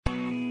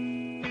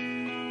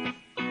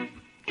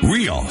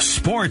Real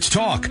sports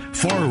talk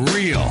for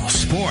real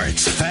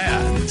sports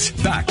fans.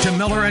 Back to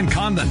Miller and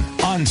Condon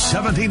on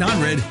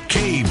 1700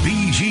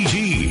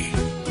 KBGG.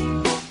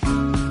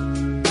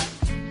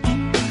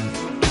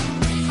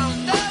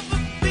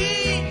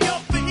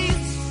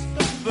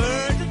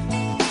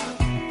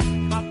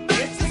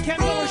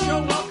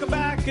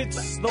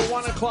 It's the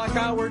 1 o'clock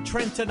hour.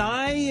 Trent and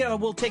I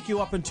will take you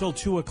up until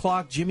 2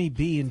 o'clock. Jimmy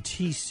B and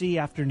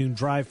TC afternoon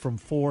drive from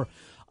 4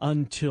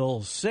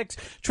 until 6.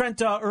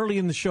 Trent, early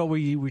in the show,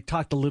 we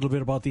talked a little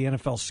bit about the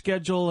NFL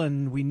schedule,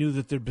 and we knew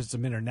that there had been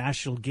some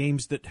international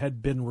games that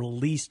had been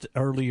released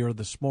earlier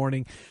this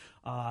morning.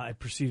 I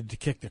proceeded to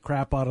kick the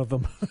crap out of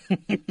them.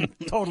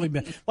 Totally.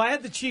 Well, I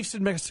had the Chiefs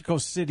in Mexico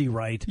City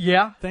right.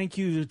 Yeah. Thank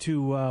you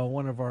to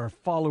one of our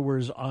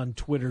followers on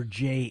Twitter,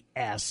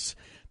 JS.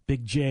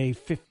 Big J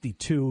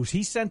 52.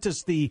 He sent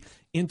us the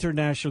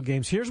international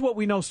games. Here's what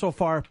we know so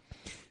far.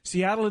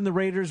 Seattle and the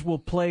Raiders will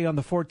play on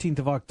the 14th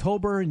of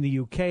October in the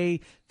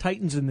UK.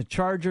 Titans and the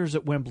Chargers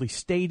at Wembley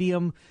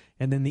Stadium.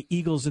 And then the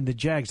Eagles and the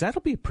Jags.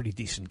 That'll be a pretty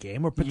decent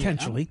game, or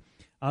potentially.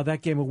 Yeah.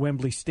 That game at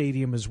Wembley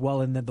Stadium as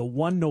well. And then the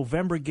 1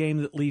 November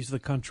game that leaves the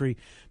country,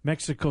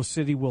 Mexico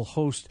City will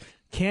host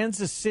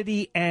Kansas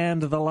City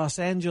and the Los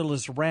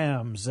Angeles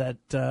Rams at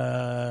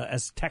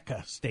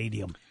Azteca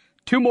Stadium.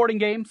 2 morning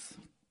games.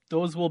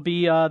 Those will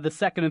be the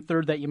second and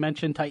third that you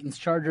mentioned, Titans,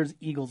 Chargers,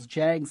 Eagles,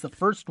 Jags. The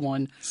first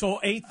one.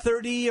 So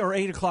 8:30 or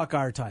 8 o'clock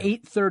our time?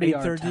 8:30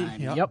 our time.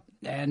 Yep.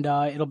 And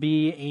it'll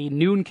be a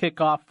noon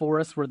kickoff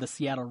for us for the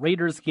Seattle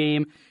Raiders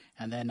game,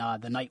 and then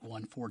the night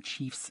one for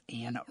Chiefs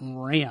and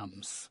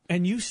Rams.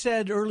 And you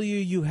said earlier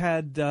you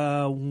had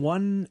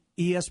one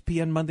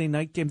ESPN Monday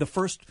night game, the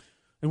first,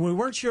 and we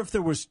weren't sure if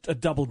there was a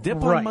double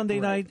dip on Monday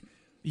night.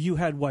 You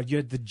had what? You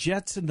had the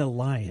Jets and the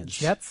Lions.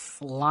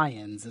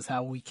 Jets-Lions is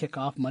how we kick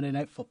off Monday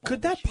Night Football.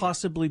 Could that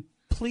possibly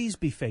please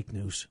be fake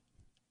news?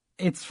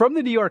 It's from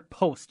the New York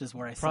Post is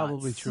where I saw it.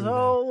 Probably true.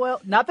 So, well,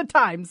 not the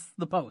Times,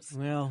 the Post,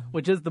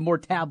 which is the more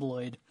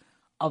tabloid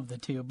of the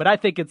two. But I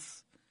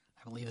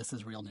believe this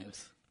is real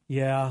news.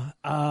 Yeah.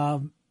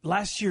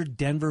 Last year,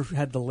 Denver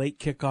had the late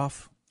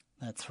kickoff.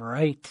 That's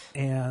right.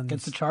 And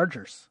against the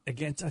Chargers. I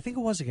think it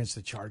was against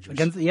the Chargers.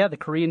 The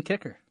Korean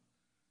kicker.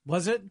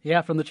 Was it?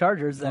 Yeah, from the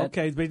Chargers.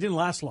 Okay, but it didn't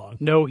last long.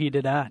 No, he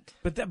did not.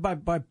 But that,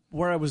 by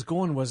where I was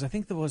going was, I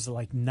think there was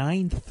like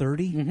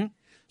 9:30. Mm-hmm.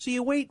 So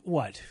you wait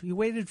what? You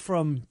waited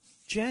from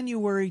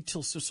January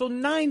till so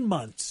 9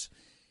 months,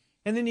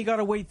 and then you got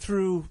to wait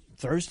through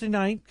Thursday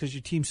night because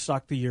your team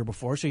sucked the year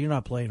before, so you're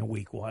not playing a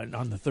week one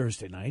on the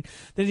Thursday night.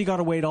 Then you got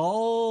to wait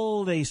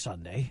all day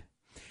Sunday.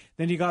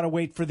 Then you got to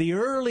wait for the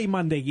early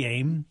Monday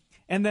game.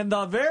 And then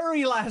the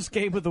very last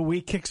game of the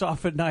week kicks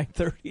off at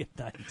 9:30 at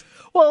night.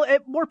 Well,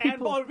 more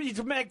people. And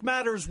to make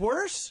matters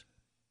worse,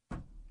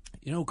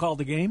 you know who called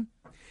the game?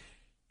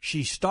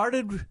 She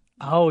started.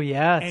 Oh,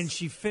 yes. And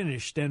she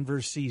finished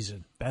Denver's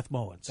season, Beth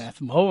Mowins.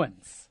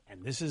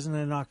 And this isn't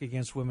a knock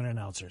against women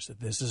announcers.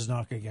 This is a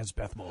knock against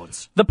Beth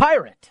Mowins. The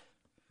Pirate.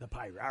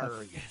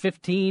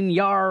 15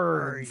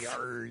 yards.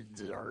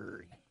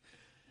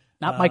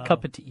 Not my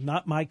cup of tea.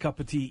 Not my cup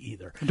of tea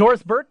either.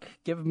 Doris Burke,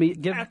 give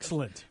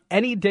excellent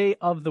any day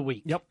of the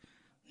week. Yep.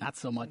 Not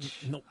so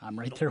much. Nope. I'm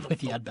right there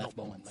with you at Beth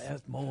Mowins.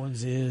 Beth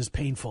Mowins is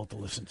painful to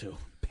listen to.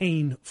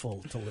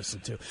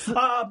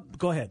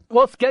 Go ahead.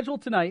 Well,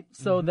 scheduled tonight,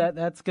 so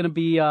that's going to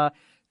be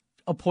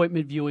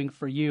appointment viewing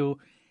for you.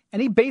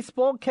 Any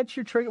baseball catch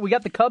your trigger? We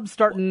got the Cubs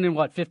starting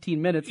in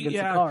 15 minutes against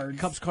the Cards.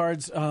 Cubs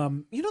Cards.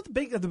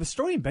 The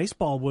story in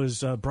baseball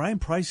was Brian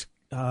Price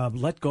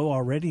let go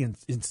already in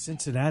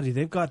Cincinnati.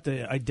 They've got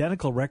the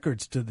identical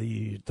records to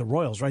the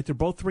Royals, right? They're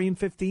both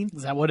 3-15.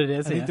 Is that what it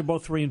is? I think they're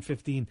both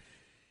 3-15.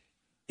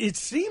 It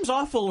seems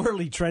awful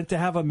early, Trent, to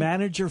have a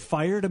manager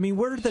fired. I mean,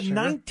 we're the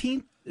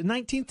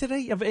 19th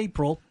today of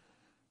April,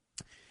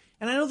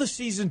 and I know the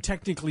season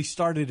technically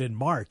started in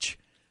March,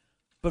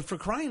 but for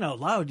crying out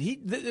loud,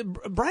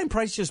 Brian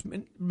Price just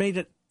made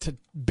it to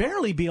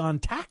barely be on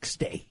tax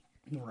day.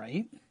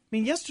 Right. I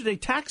mean, yesterday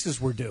taxes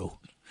were due.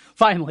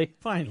 Finally.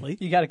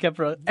 You got to keep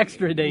for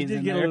extra days. You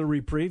did get a little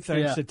reprieve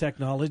thanks to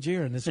technology,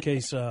 or in this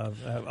case,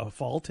 a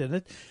fault in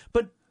it.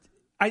 But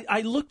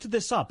I looked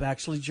this up,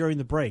 actually, during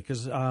the break,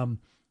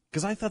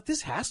 because I thought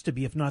this has to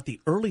be, if not the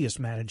earliest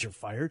manager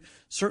fired,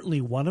 certainly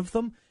one of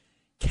them,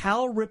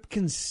 Cal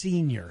Ripken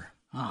Sr.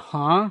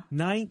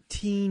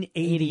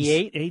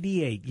 1988?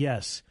 88,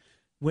 yes.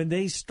 When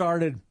they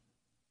started,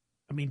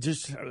 I mean,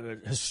 just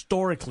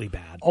historically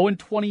bad.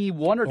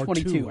 0-21 or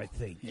 22? I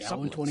think. Yeah,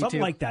 something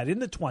like that, in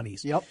the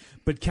 20s. Yep.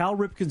 But Cal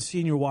Ripken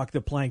Sr. walked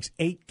the planks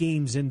 8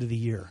 games into the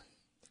year.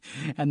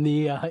 And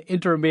the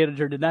interim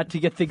manager did not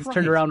get things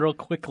turned around real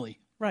quickly.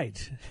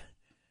 Right.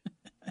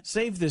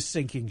 Save this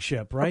sinking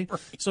ship, right?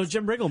 So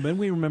Jim Riggleman,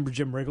 we remember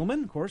Jim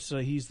Riggleman, of course.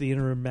 He's the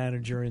interim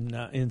manager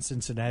in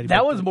Cincinnati.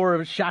 That was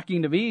more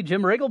shocking to me.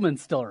 Jim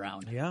Riggleman's still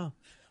around. Yeah.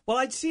 Well,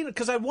 I'd seen it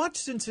because I watched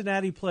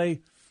Cincinnati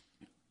play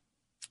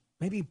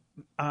maybe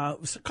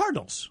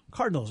Cardinals.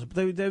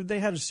 They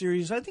had a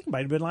series. I think it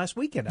might have been last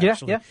weekend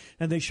actually. Yeah.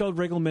 And they showed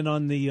Riggleman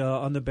on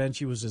the bench.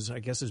 He was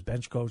his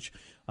bench coach.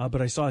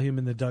 But I saw him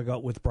in the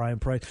dugout with Brian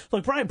Price.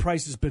 Look, Brian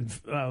Price has been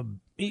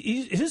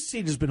his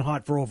seat has been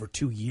hot for over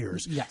 2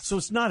 years. Yes. So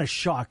it's not a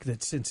shock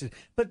that since it.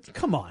 But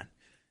come on,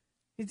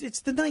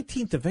 it's the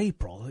 19th of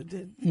April.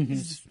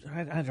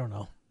 I don't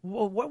know.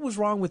 Well, what was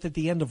wrong with at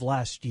the end of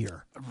last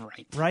year?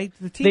 Right.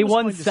 The team they was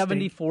won going to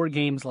 74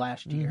 games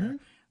last year.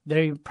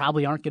 They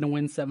probably aren't going to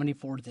win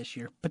 74 this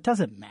year, but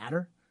does it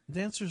matter? The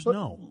answer is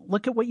no.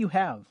 Look at what you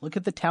have. Look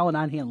at the talent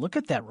on hand. Look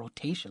at that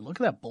rotation. Look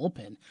at that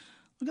bullpen.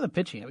 Look at the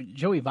pitching. I mean,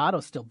 Joey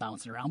Votto's still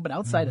bouncing around, but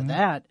outside of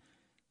that,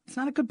 it's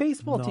not a good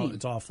baseball team.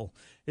 It's awful.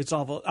 It's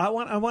awful. I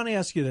want to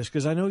ask you this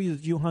because I know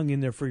you hung in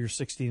there for your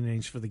 16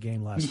 innings for the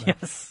game last night.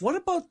 Yes. What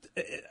about?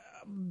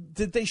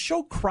 Did they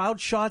show crowd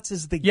shots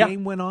as the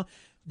game went on?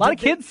 A lot of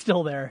kids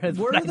still there, as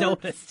I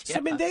noticed. Yeah.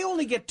 I mean, they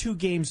only get 2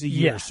 games a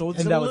year, so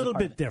it's a little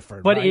bit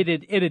different. But right?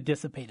 it had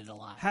dissipated a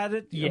lot. Had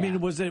it? Yeah. I mean,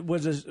 was it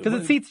because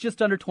it seats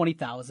just under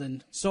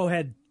 20,000.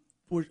 So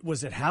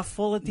was it half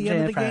full at the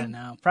end of the game?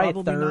 No,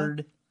 probably a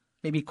third,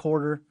 maybe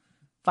quarter.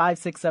 5,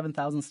 6,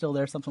 7,000 still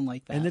there, something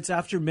like that. And it's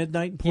after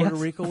midnight in Puerto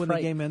Rico when the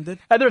game ended?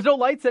 And there's no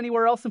lights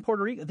anywhere else in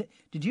Puerto Rico.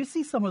 Did you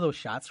see some of those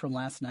shots from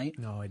last night?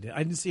 No, I didn't. I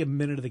didn't see a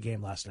minute of the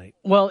game last night.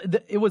 Well,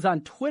 it was on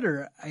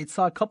Twitter. I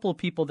saw a couple of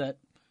people that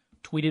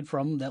tweeted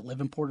from that live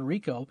in Puerto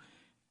Rico,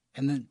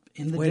 and then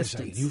in the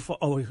distance.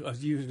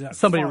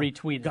 Somebody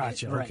retweeted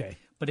Gotcha, it. Right. Okay.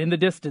 But in the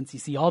distance, you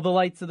see all the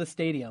lights of the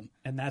stadium.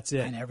 And that's it.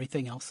 And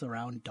everything else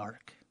around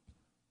dark.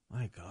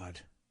 My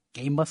God.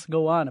 Game must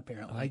go on,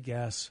 apparently. I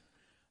guess.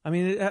 I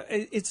mean,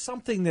 it's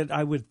something that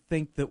I would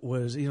think that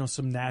was,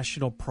 some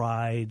national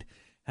pride,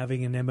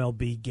 having an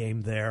MLB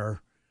game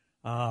there.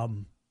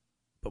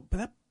 But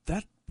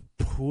that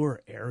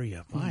poor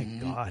area, my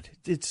God,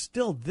 it's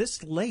still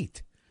this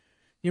late.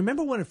 You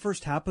remember when it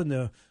first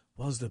happened?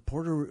 What's the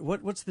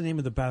name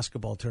of the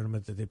basketball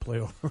tournament that they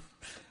play over?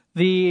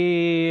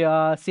 The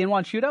San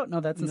Juan Shootout? No,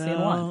 that's in San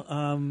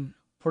Juan.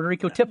 Puerto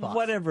Rico tip-off.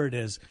 Whatever it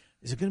is.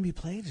 Is it going to be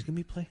played? No, it's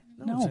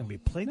going to be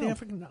played. No. The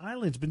African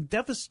island's been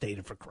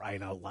devastated, for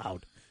crying out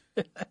loud.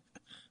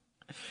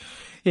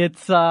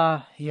 It's,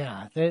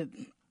 it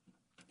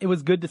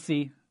was good to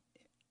see.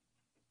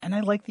 And I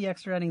liked the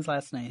extra innings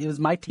last night. It was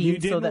my team.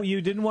 You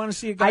didn't want to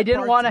see a guy I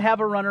didn't want to have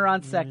a runner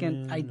on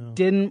second.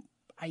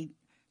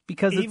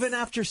 Because even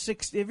after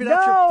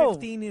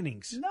 15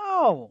 innings.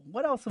 No.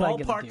 What else am I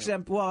going to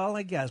do? Well,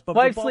 I guess. But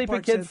wife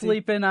sleeping, kids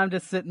sleeping. I'm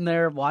just sitting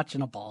there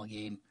watching a ball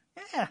game.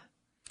 Yeah.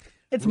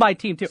 It's my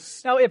team, too.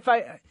 Now,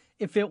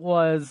 if it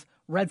was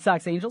Red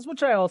Sox Angels,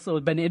 which I also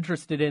have been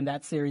interested in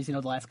that series,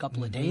 the last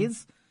couple of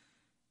days,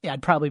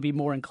 I'd probably be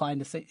more inclined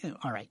to say,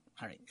 all right.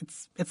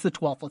 It's the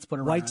 12th. Let's put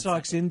a White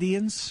Sox second.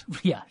 Indians?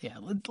 Yeah.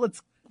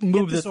 Let's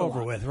move this along.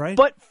 over with, right?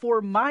 But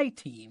for my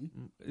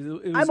team, it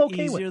was I'm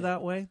okay easier with it.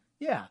 that way?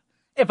 Yeah.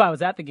 If I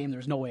was at the game,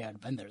 there's no way I'd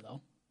have been there,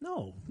 though.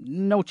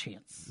 No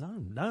chance.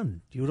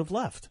 None. You would have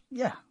left.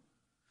 Yeah.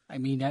 I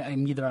mean,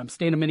 I'm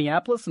staying in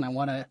Minneapolis and I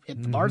want to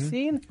hit the bar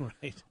scene,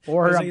 right?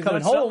 Or I'm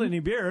coming home. Selling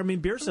any beer. I mean,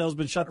 beer sales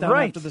been shut down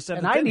after the 7th.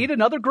 And I need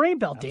another grain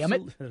belt. Damn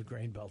it!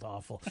 Grain belt,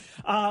 awful.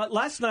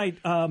 Last night,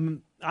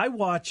 I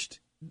watched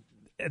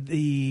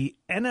the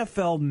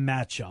NFL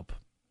matchup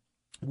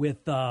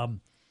with Louis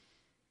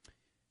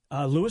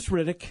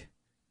Riddick,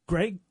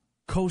 Greg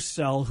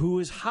Cosell, who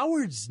is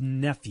Howard's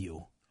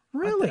nephew.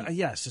 Really?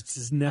 Yes, it's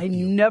his nephew. I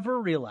never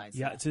realized.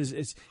 Yeah,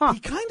 that. He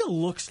kind of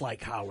looks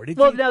like Howard.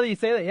 Now that you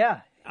say that, yeah.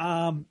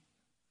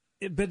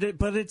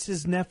 But it's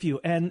his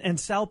nephew and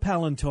Sal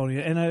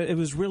Palantonio, and it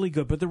was really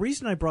good. But the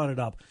reason I brought it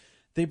up,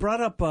 they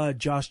brought up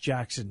Josh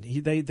Jackson.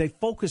 They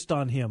focused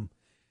on him.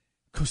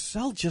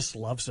 Cosell just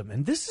loves him,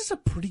 and this is a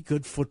pretty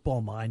good football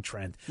mind,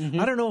 Trent.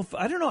 I don't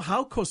know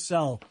how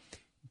Cosell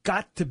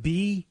got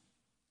to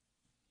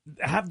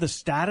have the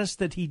status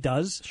that he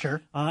does.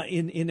 Sure.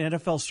 In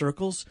NFL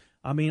circles.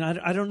 I mean,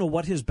 I don't know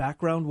what his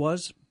background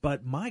was,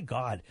 but my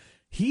God,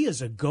 he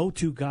is a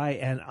go-to guy,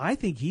 and I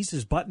think he's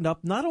as buttoned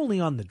up not only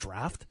on the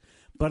draft,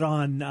 but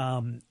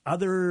on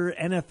other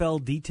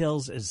NFL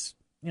details as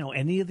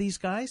any of these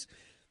guys.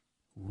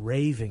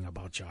 Raving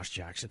about Josh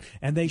Jackson,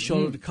 and they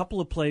showed a couple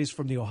of plays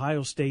from the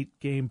Ohio State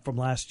game from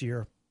last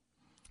year.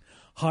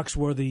 Hawks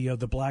wore the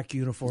black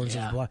uniforms.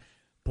 Yeah. And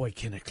boy,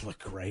 Kinnick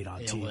looked great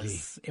on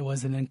TV. It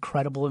was an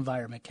incredible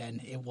environment, Ken.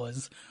 It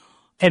was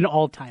an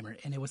all-timer,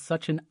 and it was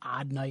such an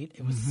odd night.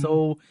 It was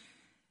so.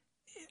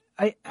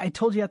 I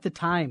told you at the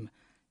time,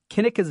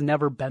 Kinnick has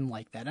never been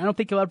like that. I don't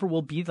think he ever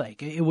will be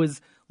like. It was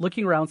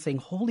looking around saying,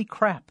 "Holy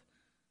crap!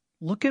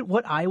 Look at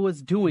what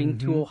Iowa's doing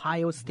to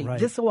Ohio State. Right.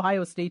 This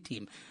Ohio State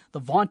team, the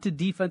vaunted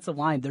defensive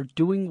line, they're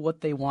doing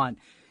what they want."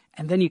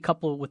 And then you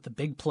couple it with the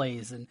big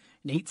plays and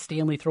Nate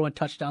Stanley throwing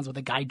touchdowns with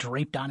a guy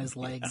draped on his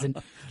legs and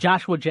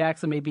Joshua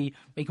Jackson maybe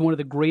making one of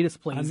the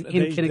greatest plays in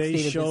Kinnick State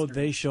history.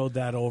 They showed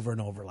that over and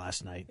over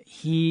last night.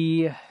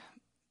 He's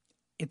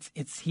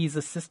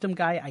a system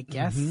guy, I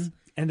guess.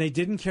 And they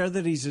didn't care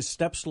that he's a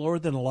step slower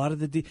than a lot of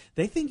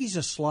they think he's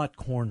a slot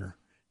corner.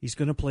 He's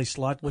going to play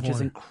slot which corner.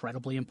 is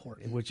incredibly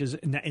important. Which is,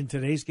 in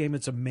today's game,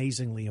 it's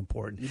amazingly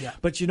important. Yeah.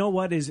 But you know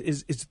what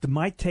is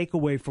my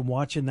takeaway from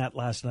watching that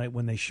last night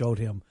when they showed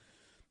him?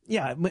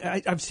 Yeah,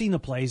 I've seen the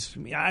plays.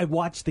 I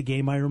watched the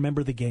game. I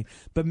remember the game.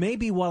 But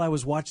maybe while I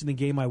was watching the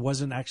game, I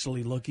wasn't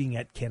actually looking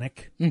at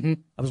Kinnick. Mm-hmm.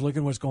 I was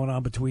looking at what's going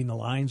on between the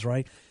lines,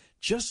 right?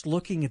 Just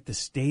looking at the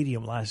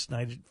stadium last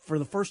night, for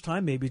the first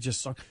time, maybe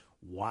just saw,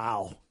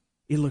 wow.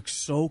 It looks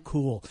so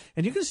cool,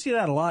 and you're going to see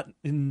that a lot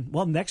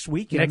next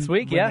weekend. Next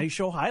week, when yeah. they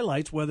show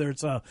highlights, whether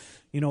it's a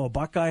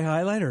Buckeye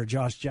highlight or a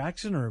Josh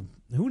Jackson or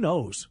who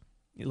knows.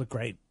 It looked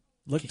great.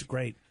 Looked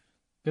great.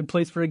 Good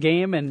place for a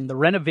game, and the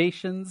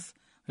renovations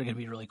are going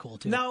to be really cool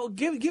too. Now,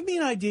 give me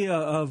an idea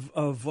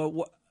of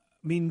what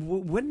I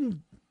mean.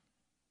 When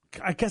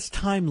I guess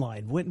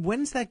timeline.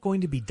 When's that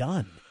going to be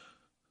done?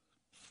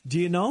 Do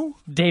you know?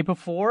 Day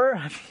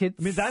before.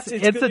 It's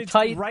a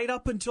tight right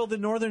up until the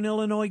Northern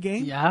Illinois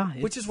game. Yeah,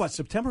 which is what,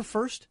 September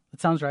 1st?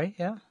 That sounds right.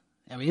 Yeah,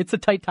 I mean it's a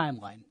tight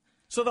timeline.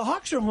 So the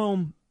Hawks are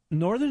home.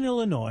 Northern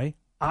Illinois,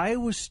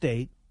 Iowa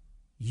State,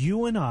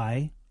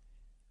 UNI,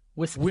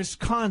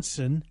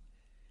 Wisconsin,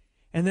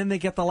 and then they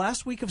get the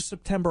last week of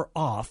September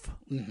off.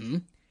 Mm-hmm.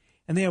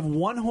 And they have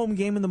one home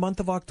game in the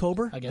month of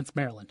October against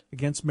Maryland.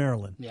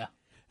 Yeah,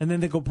 and then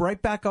they go right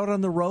back out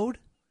on the road.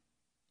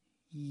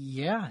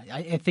 Yeah,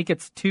 I think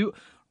it's 2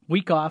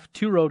 week off,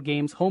 2 road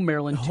games, home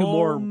Maryland,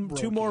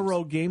 two more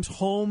road games,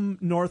 home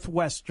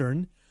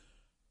Northwestern,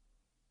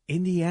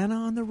 Indiana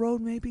on the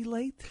road maybe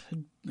late.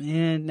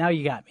 And now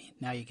you got me.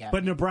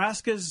 But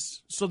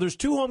Nebraska's, so there's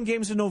 2 home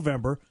games in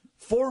November,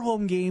 4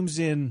 home games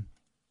in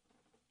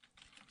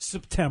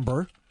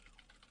September,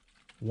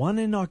 1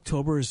 in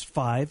October is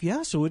 5.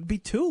 Yeah, so it'd be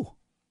 2.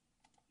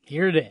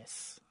 Here it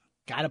is.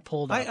 Got it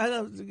pulled up.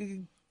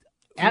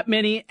 At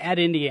Mini, at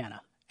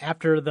Indiana.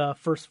 After the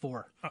first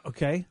 4.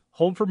 Okay.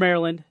 Home for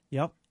Maryland.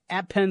 Yep.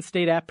 At Penn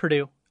State, at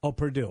Purdue. Oh,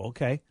 Purdue,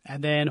 okay.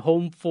 And then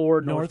home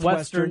for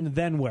Northwestern.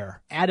 Then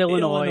where? At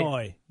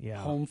Illinois. Yeah.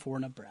 Home for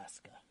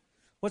Nebraska.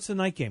 What's the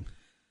night game?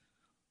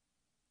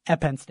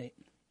 At Penn State.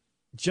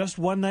 Just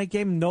one night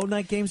game? No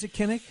night games at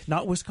Kinnick?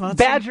 Not Wisconsin?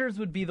 Badgers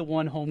would be the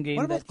one home game.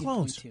 What about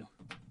Clones?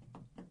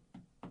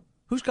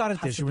 Who's got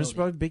it this year? It's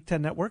probably Big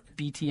Ten Network?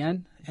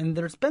 BTN. And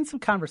there's been some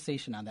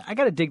conversation on that. I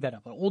got to dig that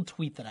up. An old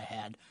tweet that I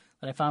had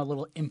that I found a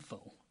little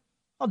info.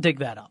 I'll dig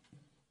that up.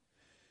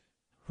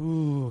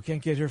 Ooh,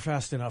 can't get here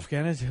fast enough,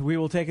 can it? We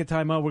will take a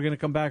timeout. We're going to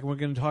come back and we're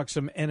going to talk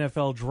some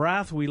NFL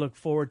draft. We look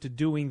forward to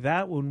doing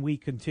that when we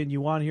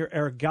continue on here.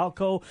 Eric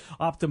Galko,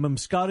 Optimum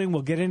Scouting.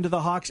 We'll get into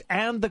the Hawks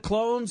and the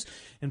Clones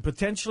and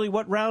potentially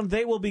what round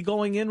they will be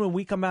going in when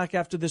we come back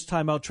after this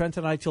timeout. Trent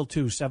and I till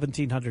 2,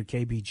 1700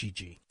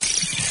 KBGG.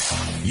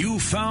 You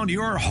found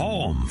your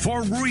home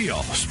for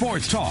real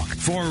sports talk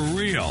for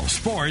real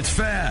sports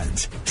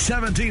fans.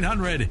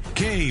 1700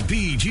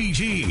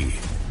 KBGG.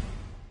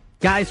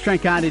 Guys,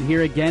 Trent Condon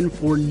here again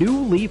for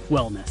New Leaf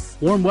Wellness.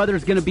 Warm weather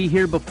is going to be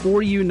here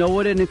before you know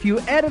it, and if you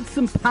added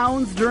some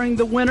pounds during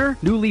the winter,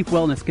 New Leaf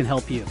Wellness can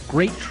help you.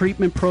 Great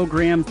treatment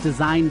programs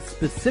designed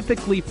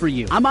specifically for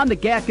you. I'm on the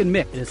GAC and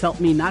Mick. It has helped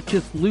me not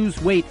just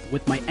lose weight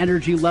with my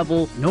energy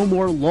level, no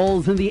more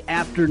lulls in the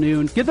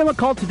afternoon. Give them a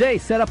call today.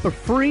 Set up a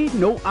free,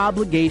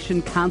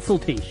 no-obligation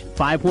consultation.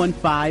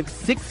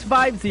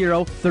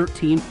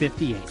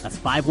 515-650-1358. That's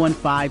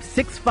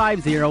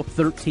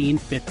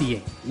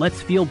 515-650-1358.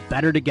 Let's feel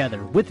better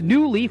together with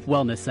New Leaf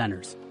Wellness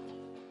Centers.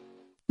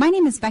 My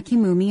name is Becky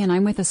Moomey, and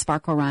I'm with the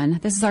Sparkle Run.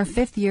 This is our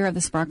 5th year of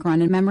the Sparkle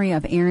Run in memory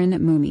of Aaron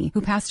Moomey,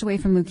 who passed away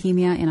from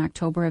leukemia in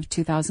October of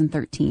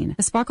 2013.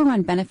 The Sparkle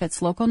Run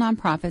benefits local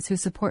nonprofits who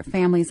support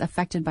families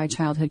affected by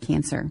childhood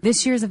cancer.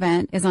 This year's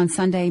event is on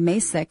Sunday, May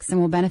 6th,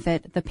 and will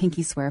benefit the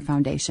Pinky Swear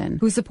Foundation,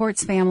 who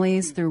supports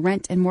families through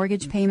rent and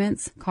mortgage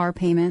payments, car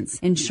payments,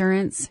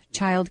 insurance,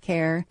 child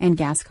care, and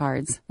gas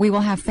cards. We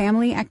will have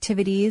family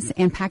activities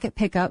and packet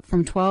pickup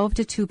from 12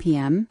 to 2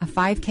 p.m., a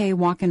 5K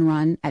walk and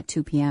run at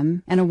 2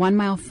 p.m., and a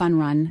 1-mile fun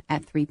run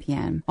at 3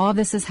 p.m. All of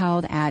this is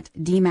held at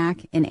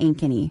DMAC in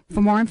Ankeny.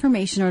 For more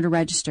information or to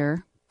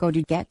register, go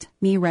to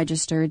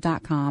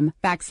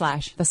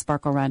getmeregistered.com/the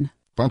Sparkle Run.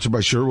 Sponsored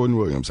by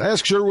Sherwin-Williams.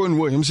 Ask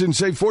Sherwin-Williams and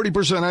save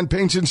 40% on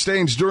paints and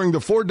stains during the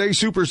 4-day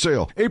super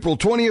sale, April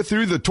 20th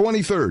through the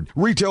 23rd.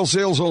 Retail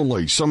sales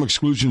only. Some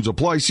exclusions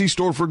apply. See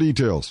store for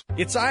details.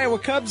 It's Iowa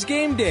Cubs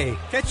game day.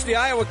 Catch the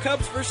Iowa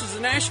Cubs versus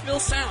the Nashville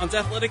Sounds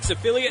Athletics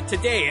affiliate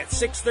today at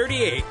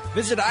 6:38.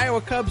 Visit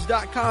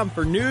iowacubs.com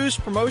for news,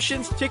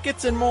 promotions,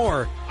 tickets, and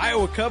more.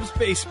 Iowa Cubs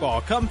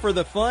baseball. Come for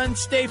the fun,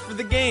 stay for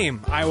the game.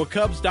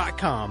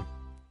 iowacubs.com.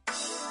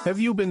 Have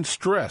you been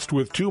stressed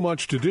with too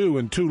much to do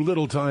and too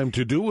little time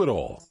to do it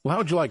all? Well,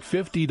 how'd you like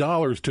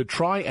 $50 to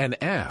try an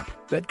app?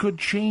 that could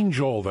change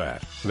all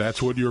that.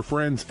 That's what your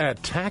friends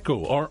at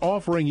Tackle are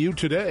offering you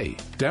today.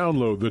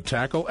 Download the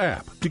Tackle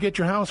app to get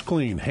your house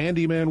clean,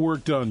 handyman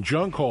work done,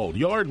 junk hauled,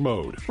 yard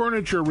mowed,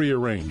 furniture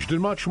rearranged, and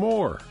much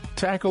more.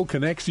 Tackle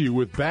connects you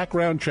with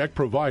background check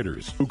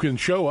providers who can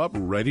show up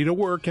ready to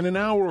work in an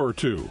hour or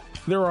two.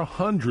 There are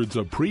hundreds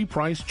of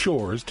pre-priced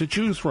chores to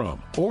choose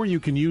from, or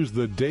you can use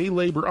the day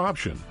labor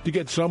option to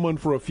get someone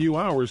for a few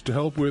hours to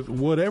help with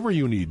whatever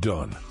you need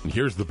done. And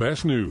here's the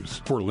best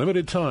news. For a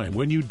limited time,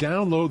 when you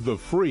download the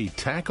free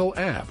Tackle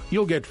app,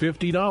 you'll get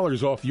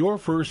 $50 off your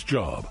first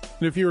job.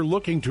 And if you're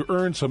looking to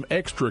earn some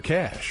extra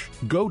cash,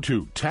 go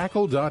to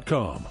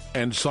Tackle.com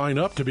and sign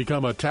up to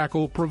become a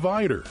Tackle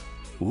provider.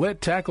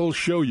 Let Tackle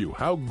show you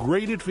how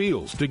great it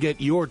feels to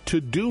get your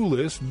to-do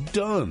list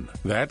done.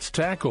 That's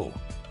Tackle.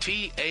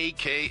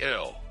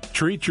 T-A-K-L.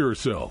 Treat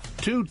yourself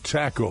to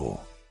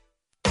Tackle.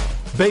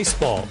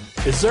 Baseball.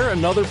 Is there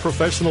another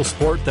professional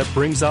sport that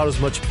brings out as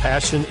much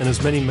passion and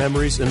as many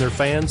memories in their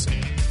fans?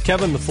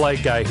 Kevin the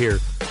Flag Guy here.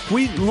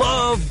 We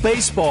love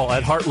baseball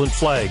at Heartland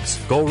Flags.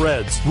 Go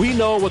Reds. We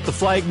know what the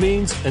flag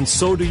means, and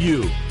so do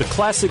you. The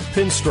classic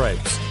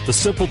pinstripes, the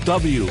simple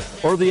W,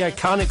 or the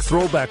iconic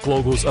throwback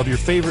logos of your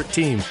favorite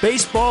team.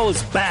 Baseball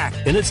is back,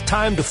 and it's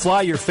time to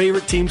fly your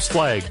favorite team's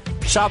flag.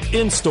 Shop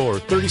in-store,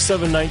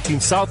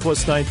 3719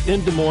 Southwest 9th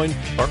in Des Moines,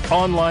 or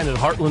online at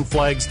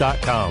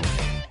heartlandflags.com.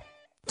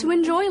 To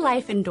enjoy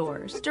life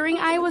indoors during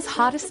Iowa's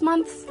hottest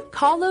months,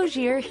 call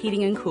Logier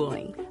Heating and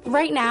Cooling.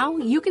 Right now,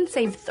 you can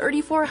save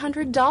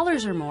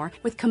 $3,400 or more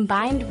with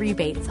combined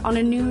rebates on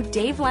a new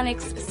Dave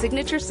Lennox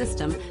signature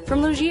system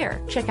from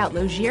Logier. Check out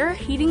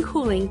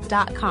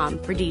LogierHeatingCooling.com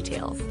for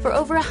details. For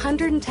over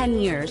 110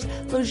 years,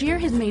 Logier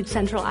has made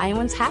Central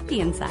Iowans happy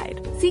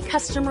inside. See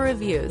customer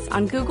reviews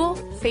on Google,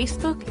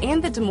 Facebook,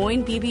 and the Des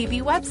Moines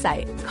BBB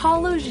website.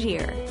 Call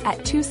Logier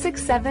at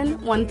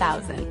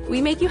 267-1000. We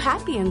make you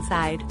happy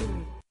inside.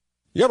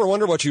 You ever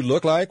wonder what you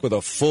look like with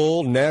a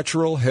full,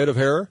 natural head of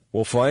hair?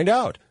 We'll find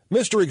out.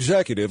 Mr.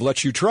 Executive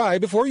lets you try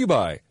before you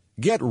buy.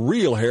 Get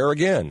real hair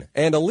again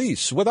and a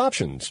lease with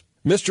options.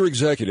 Mr.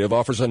 Executive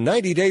offers a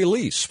 90-day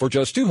lease for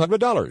just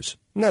 $200.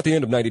 And at the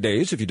end of 90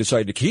 days, if you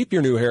decide to keep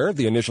your new hair,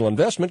 the initial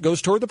investment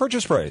goes toward the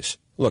purchase price.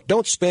 Look,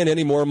 don't spend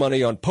any more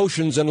money on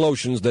potions and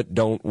lotions that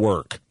don't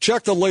work.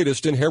 Check the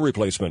latest in hair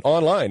replacement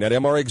online at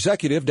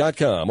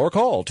mrexecutive.com or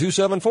call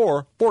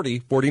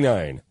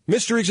 274-4049.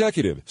 Mr.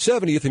 Executive,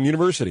 70th and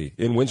University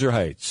in Windsor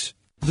Heights.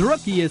 The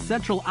Rookie is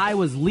Central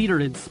Iowa's leader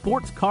in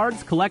sports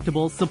cards,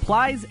 collectibles,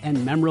 supplies,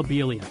 and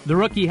memorabilia. The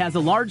Rookie has a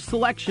large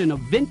selection of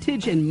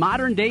vintage and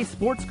modern-day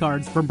sports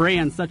cards from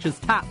brands such as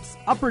Topps,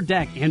 Upper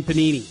Deck, and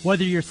Panini.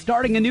 Whether you're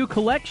starting a new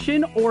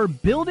collection or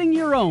building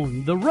your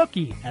own, The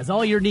Rookie has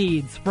all your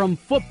needs from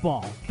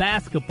football,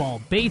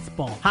 basketball,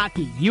 baseball,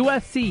 hockey,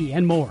 UFC,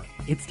 and more.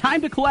 It's time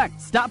to collect.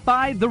 Stop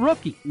by The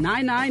Rookie,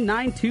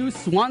 9992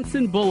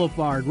 Swanson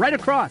Boulevard, right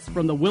across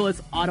from the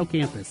Willis Auto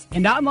Campus,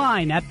 and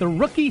online at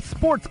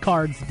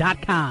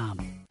therookie-sportscards.com.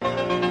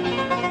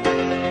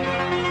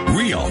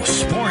 Real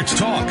sports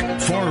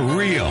talk for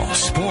real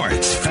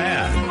sports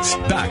fans.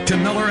 Back to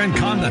Miller and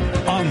Condon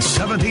on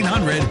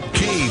 1700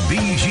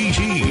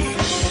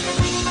 KBGG.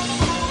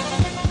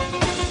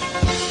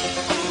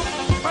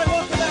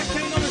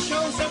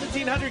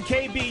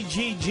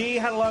 KBGG.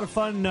 Had a lot of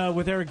fun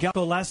with Eric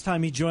Galko last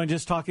time he joined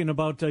us, talking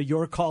about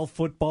your call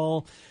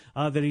football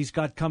that he's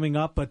got coming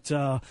up. But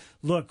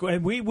look,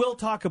 and we will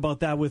talk about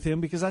that with him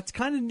because that's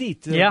kind of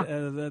neat,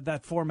 that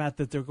format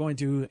that they're going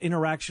to,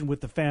 interaction with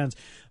the fans.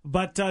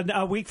 But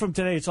a week from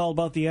today, it's all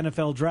about the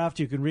NFL draft.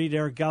 You can read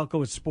Eric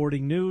Galko at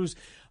Sporting News.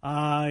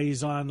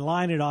 He's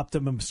online at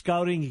Optimum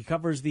Scouting. He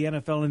covers the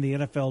NFL and the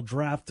NFL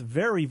draft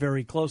very,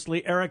 very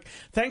closely. Eric,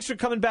 thanks for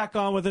coming back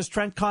on with us.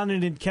 Trent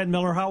Condon and Ken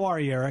Miller, how are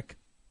you, Eric?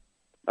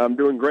 I'm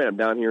doing great. I'm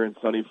down here in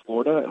sunny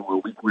Florida, and we're a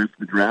week away from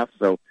the draft.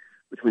 So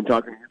between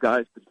talking to you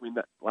guys, between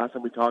the last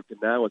time we talked and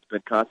now, it's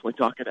been constantly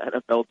talking to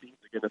NFL teams.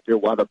 Again, to feel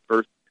why the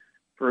first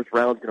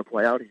round is going to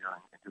play out here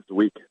in just a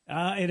week.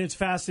 And it's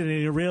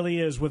fascinating. It really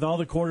is, with all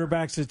the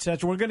quarterbacks,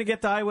 etc. We're going to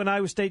get to Iowa and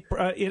Iowa State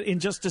in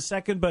just a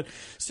second, but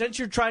since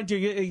you're trying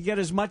to get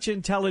as much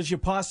intel as you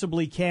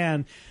possibly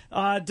can,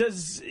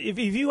 if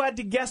you had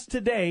to guess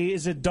today,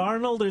 is it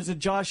Darnold or is it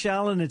Josh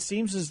Allen? It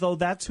seems as though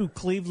that's who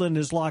Cleveland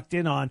is locked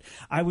in on.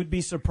 I would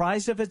be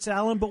surprised if it's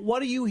Allen, but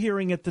what are you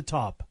hearing at the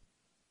top?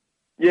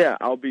 Yeah,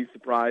 I'll be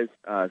surprised.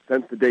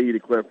 Since the day he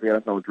declared for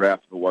the NFL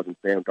draft, if it wasn't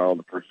Sam Darnold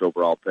the first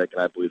overall pick,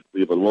 and I believe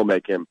Cleveland will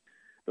make him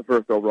the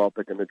first overall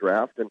pick in the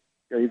draft. And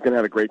he's going to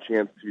have a great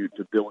chance to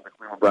build the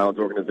Cleveland Browns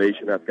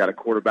organization that's got a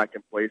quarterback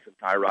in place and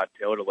Tyrod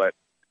Taylor to let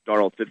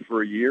Darnold sit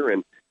for a year,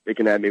 and they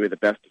can add maybe the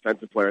best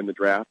defensive player in the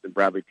draft and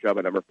Bradley Chubb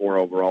at number 4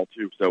 overall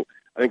too. So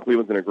I think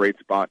Cleveland's in a great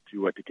spot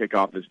to kick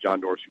off this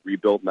John Dorsey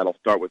rebuild, and that'll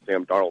start with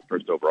Sam Darnold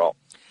first overall.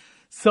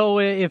 So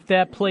if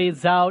that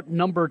plays out,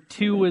 number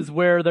 2 is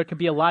where there could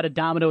be a lot of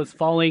dominoes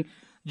falling.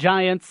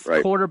 Giants,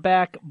 right.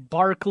 Quarterback,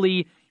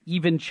 Barkley,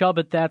 even Chubb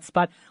at that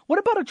spot. What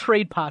about a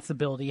trade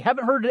possibility?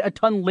 Haven't heard a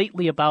ton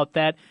lately about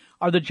that.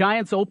 Are the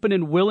Giants open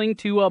and willing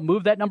to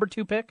move that number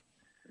 2 pick?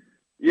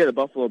 Yeah, the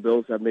Buffalo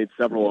Bills have made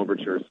several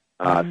overtures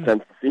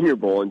since the Senior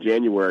Bowl in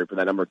January for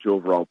that number 2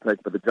 overall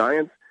pick. But the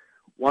Giants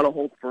want to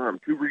hold firm.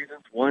 2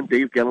 reasons. One,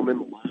 Dave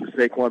Gettleman lost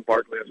Saquon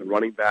Barkley as a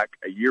running back.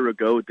 A year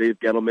ago, Dave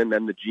Gettleman,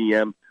 then the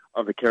GM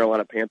of the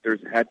Carolina Panthers,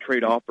 had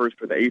trade offers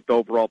for the 8th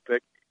overall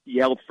pick. He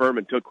held firm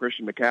and took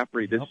Christian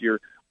McCaffrey. This year,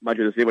 might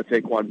do the same with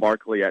Saquon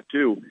Barkley at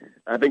 2.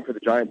 I think for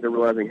the Giants, they're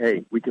realizing,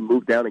 hey, we can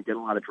move down and get a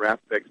lot of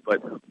draft picks,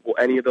 but will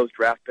any of those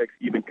draft picks,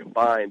 even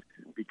combined,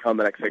 become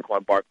the next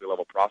Saquon Barkley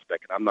level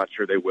prospect? And I'm not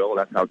sure they will, and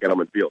that's how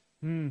Gettleman feels.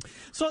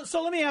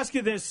 So let me ask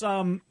you this: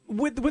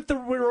 with the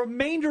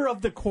remainder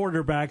of the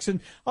quarterbacks, and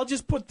I'll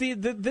just put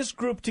this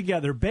group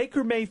together: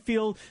 Baker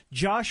Mayfield,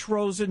 Josh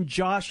Rosen,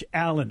 Josh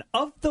Allen.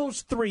 Of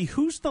those 3,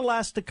 who's the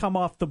last to come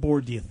off the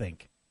board, do you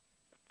think?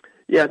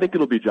 Yeah, I think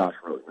it'll be Josh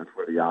Rosen. That's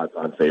where the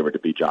odds-on favorite to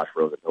be Josh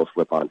Rosen. He'll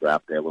slip on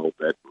draft day a little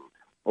bit. And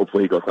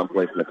hopefully he goes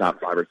someplace in the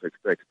top 5 or 6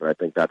 picks, but I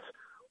think that's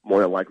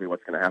more than likely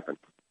what's going to happen.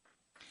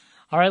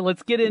 All right,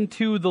 let's get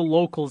into the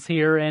locals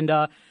here and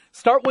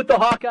start with the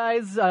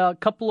Hawkeyes. A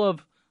couple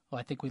of,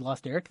 I think we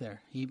lost Eric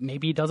there.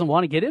 Maybe he doesn't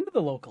want to get into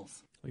the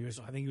locals. He was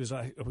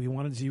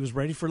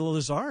ready for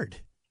Lazard.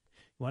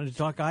 He wanted to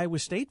talk Iowa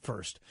State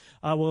first.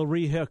 We'll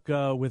re-hook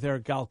with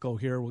Eric Galko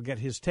here. We'll get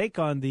his take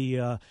on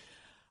the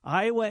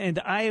Iowa and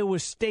Iowa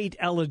State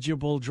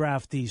eligible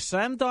draftees.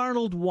 Sam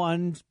Darnold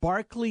 1,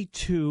 Barkley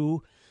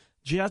 2.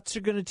 Jets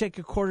are going to take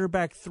a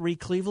quarterback 3.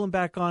 Cleveland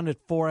back on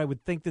at 4. I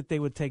would think that they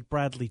would take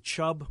Bradley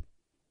Chubb.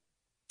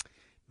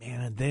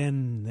 Man, and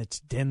then it's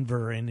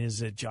Denver, and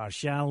is it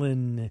Josh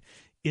Allen?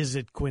 Is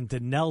it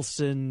Quentin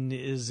Nelson?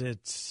 Is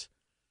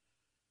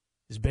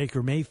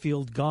Baker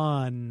Mayfield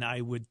gone?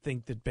 I would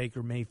think that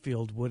Baker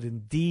Mayfield would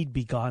indeed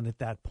be gone at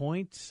that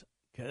point,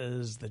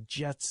 because the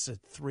Jets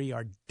at 3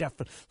 are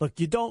definitely. Look,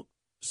 you don't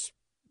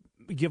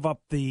give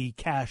up the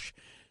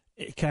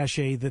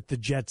cachet that the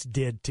Jets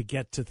did to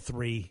get to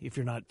 3 if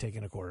you're not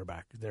taking a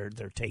quarterback. They're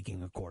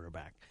taking a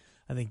quarterback.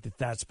 I think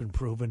that's been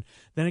proven.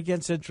 Then again,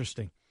 it's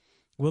interesting.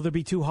 Will there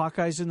be 2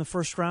 Hawkeyes in the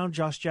first round?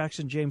 Josh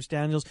Jackson, James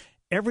Daniels.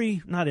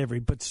 Not every,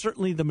 but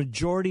certainly the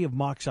majority of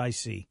mocks I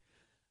see.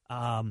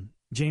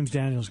 James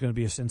Daniels is going to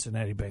be a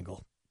Cincinnati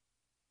Bengal.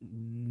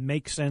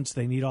 Makes sense.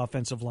 They need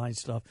offensive line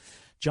stuff.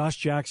 Josh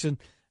Jackson,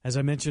 as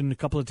I mentioned a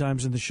couple of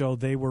times in the show,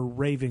 they were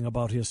raving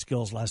about his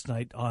skills last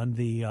night on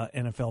the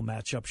NFL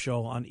matchup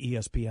show on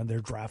ESPN,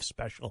 their draft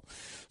special.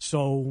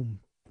 So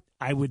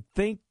I would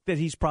think that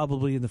he's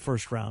probably in the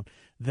first round.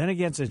 Then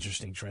again, it's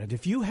interesting, Trent.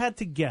 If you had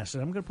to guess,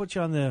 and I'm going to put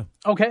you on the...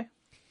 Okay.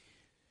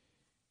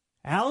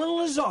 Alan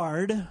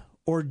Lazard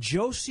or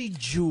Josie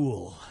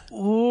Jewell?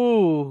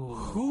 Ooh.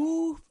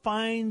 Who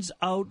finds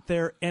out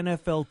their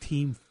NFL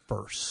team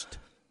first?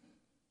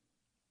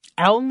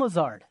 Alan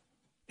Lazard.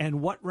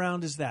 And what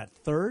round is that?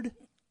 3rd?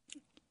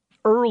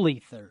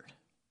 Early 3rd.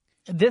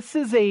 This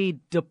is a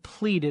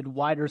depleted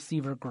wide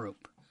receiver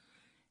group.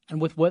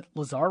 And with what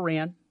Lazard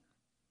ran,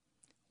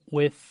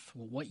 with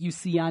what you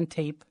see on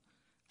tape,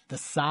 the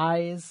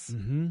size,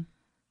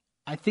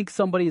 I think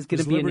somebody is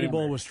going to be Liberty enamored.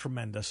 Bowl was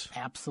tremendous.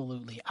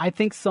 Absolutely. I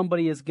think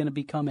somebody is going to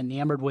become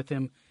enamored with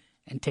him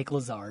and take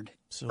Lazard.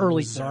 So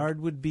early Lazard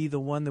 3rd. would be the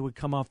one that would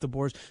come off the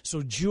boards.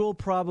 So Jewell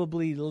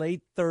probably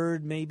late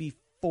 3rd, maybe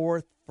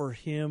 4th for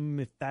him,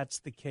 if that's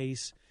the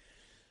case.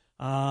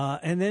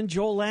 And then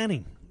Joel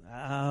Lanning.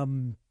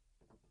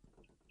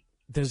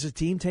 Does a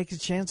team take a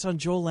chance on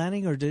Joel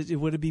Lanning, or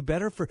would it be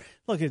better for...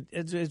 Look,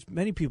 as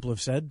many people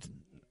have said,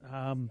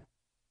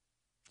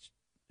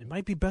 it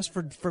might be best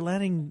for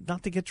Lanning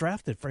not to get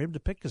drafted, for him to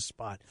pick his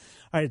spot.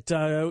 All right,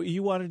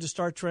 you wanted to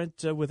start,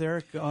 Trent, with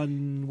Eric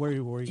on where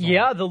you were.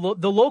 Yeah, the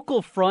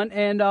local front,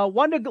 and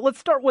let's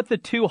start with the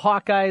 2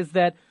 Hawkeyes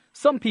that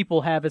some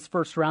people have as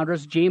first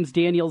rounders, James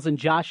Daniels and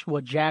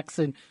Joshua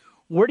Jackson.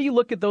 Where do you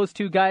look at those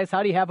 2 guys?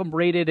 How do you have them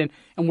rated, and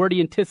where do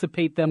you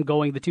anticipate them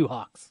going, the 2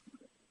 Hawks?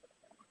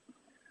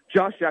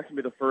 Josh Jackson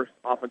will be the first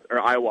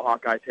Iowa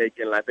Hawkeye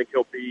taken, and I think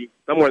he'll be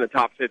somewhere in the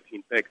top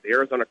 15 picks. The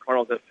Arizona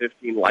Cardinals at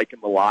 15 like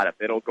him a lot. If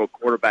they don't go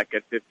quarterback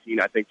at 15,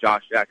 I think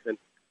Josh Jackson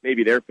may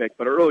be their pick.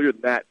 But earlier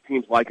than that,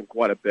 teams like him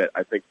quite a bit.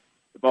 I think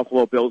the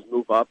Buffalo Bills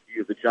move up.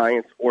 Either the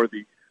Giants or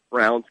the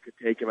Browns could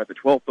take him at the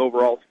 12th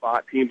overall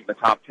spot. Teams in the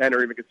top 10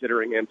 are even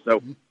considering him.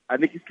 So I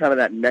think he's kind of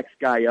that next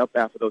guy up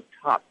after those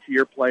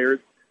top-tier players.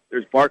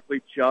 There's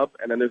Barkley, Chubb,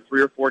 and then there's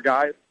 3 or 4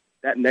 guys.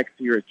 That next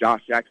tier is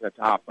Josh Jackson at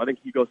the top. So I think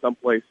he goes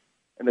someplace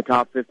in the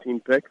top 15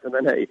 picks. And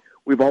then, hey,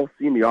 we've all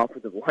seen the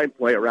offensive line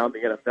play around the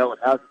NFL. It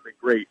hasn't been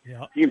great.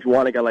 Yeah. Teams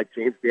want a guy like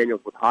James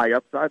Daniels with high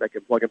upside that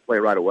can plug and play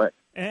right away.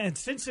 And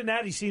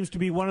Cincinnati seems to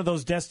be one of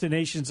those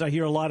destinations I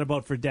hear a lot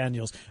about for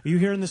Daniels. Are you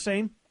hearing the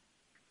same?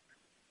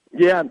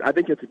 Yeah, I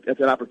think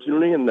it's an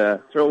opportunity, and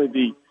certainly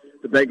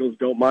the Bengals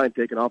don't mind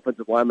taking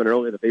offensive linemen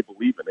early that they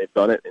believe in. They've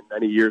done it in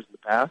many years in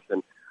the past,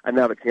 and I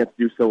now have a chance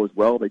to do so as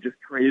well. They just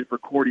traded for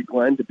Cordy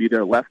Glenn to be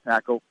their left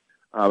tackle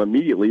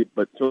immediately,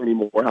 but certainly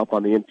need more help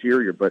on the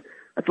interior. But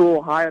that's a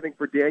little high, I think,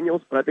 for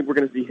Daniels, but I think we're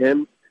going to see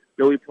him,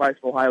 Billy Price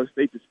from Ohio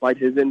State, despite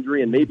his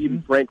injury, and maybe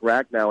even Frank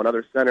Ragnow,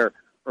 another center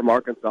from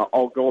Arkansas,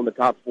 all go in the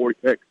top 40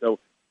 picks. So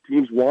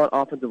teams want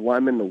offensive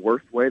linemen in the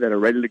worst way that are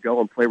ready to go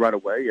and play right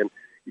away, and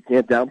you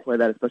can't downplay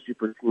that, especially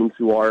for teams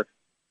who are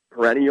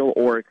perennial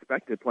or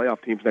expected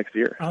playoff teams next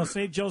year. I'll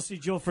save Josie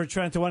Jewell for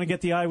Trent. I want to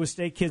get the Iowa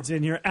State kids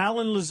in here.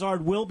 Alan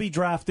Lazard will be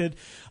drafted.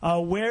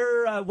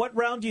 What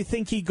round do you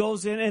think he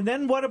goes in? And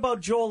then what about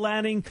Joel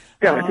Lanning?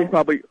 Yeah, I think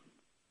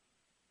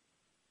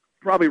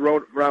probably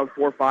round 4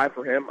 or 5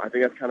 for him. I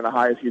think that's kind of the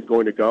highest he's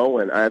going to go,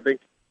 and I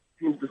think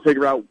teams to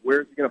figure out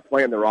where's he going to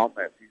play in their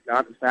offense. He's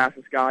not the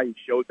fastest guy. He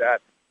showed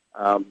that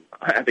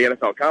at the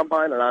NFL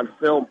Combine and on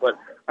film, but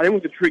I think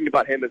what's intriguing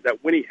about him is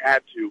that when he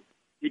had to,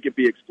 he could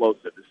be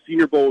explosive. The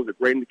Senior Bowl was a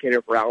great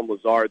indicator for Alan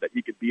Lazard that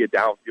he could be a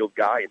downfield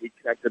guy, and he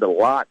connected a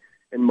lot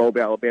in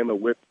Mobile, Alabama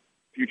with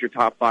future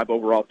top 5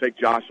 overall pick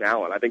Josh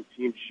Allen. I think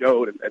teams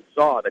showed and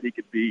saw that he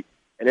could be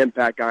an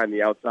impact guy on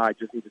the outside.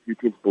 Just needs a few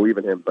teams to believe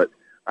in him. But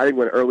I think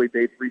when early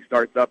day 3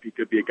 starts up, he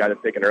could be a guy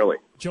that's taken early.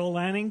 Joel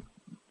Lanning?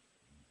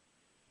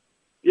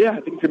 Yeah,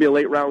 I think he's going to be a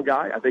late-round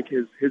guy. I think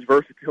his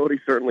versatility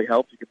certainly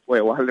helps. He can play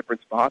a lot of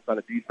different spots on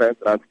a defense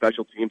and on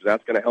special teams.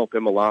 That's going to help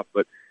him a lot.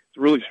 But it's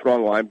a really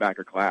strong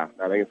linebacker class.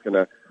 I think it's going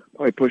to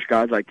probably push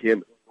guys like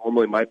him who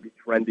normally might be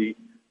trendy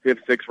 5th,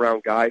 6th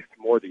round guys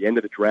more at the end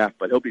of the draft,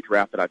 but he'll be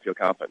drafted. I feel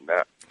confident in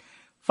that.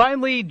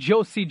 Finally,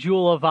 Josie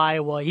Jewell of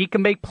Iowa. He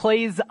can make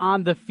plays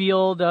on the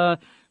field.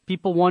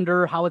 People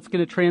wonder how it's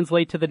going to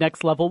translate to the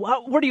next level.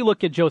 Where do you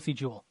look at Josie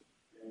Jewell?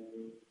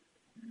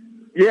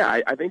 Yeah,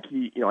 I think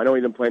I know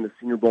he didn't play in the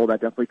Senior Bowl.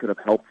 That definitely could have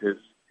helped his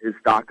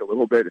stock a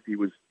little bit if he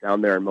was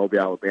down there in Mobile,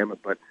 Alabama.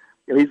 But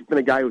he's been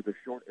a guy who's a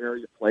short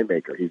area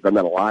playmaker. He's done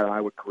that a lot in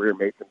Iowa career,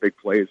 made some big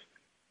plays,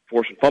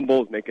 forcing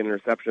fumbles, making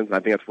interceptions. And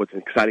I think that's what's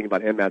exciting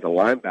about him as a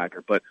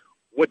linebacker. But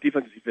what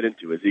defense does he fit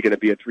into? Is he going to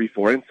be a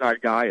 3-4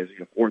 inside guy? Is he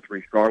a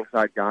 4-3 strong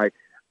side guy?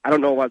 I don't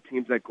know a lot of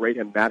teams that grade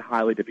him that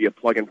highly to be a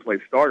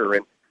plug-and-play starter,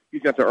 and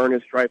he's got to earn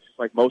his stripes just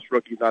like most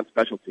rookies on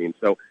special teams.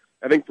 So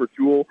I think for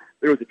Jewell,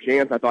 there was a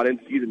chance. I thought in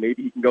season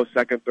maybe he can go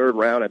 2nd, 3rd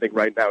round. I think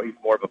right now he's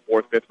more of a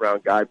 4th, 5th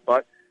round guy.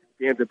 But if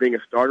he ends up being a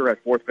starter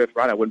at 4th, 5th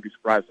round, I wouldn't be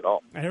surprised at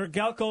all. Eric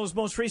Galco's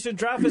most recent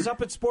draft is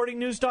up at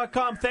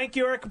sportingnews.com. Thank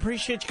you, Eric.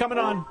 Appreciate you coming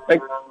on.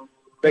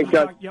 Thanks,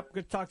 guys. Yep,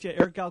 good to talk to you.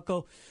 Eric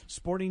Galco,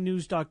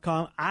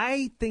 sportingnews.com.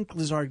 I think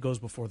Lazard goes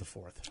before the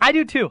 4th. I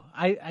do, too.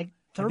 I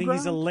think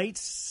he's a late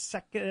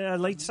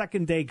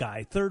second day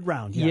guy. 3rd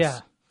round, yes.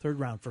 Yeah. 3rd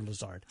round for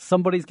Lazard.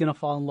 Somebody's going to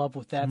fall in love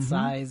with that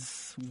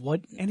size.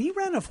 And he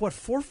ran a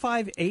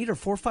 4.58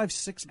 or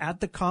 4.56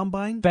 at the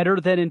Combine? Better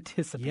than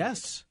anticipated.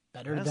 Yes.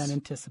 Better than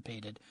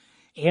anticipated.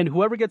 And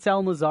whoever gets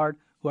Alan Lazard,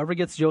 whoever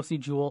gets Josie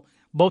Jewell,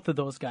 both of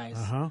those guys,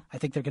 I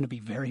think they're going to be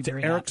very,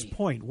 very Eric's happy.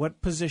 point,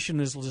 what position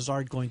is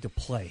Lazard going to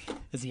play?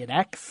 Is he an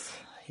X?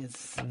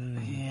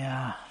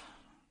 Yeah.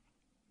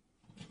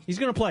 He's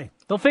going to play.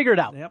 They'll figure it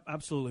out. Yep,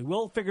 absolutely.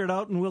 We'll figure it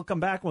out, and we'll come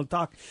back and we'll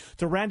talk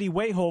to Randy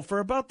Wayhoe for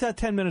about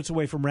 10 minutes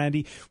away from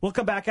Randy. We'll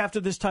come back after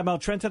this timeout.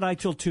 Trent and I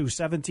till 2,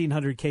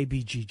 1700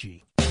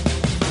 KBGG.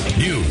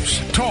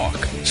 News, talk,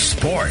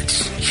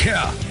 sports.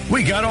 Yeah,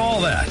 we got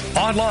all that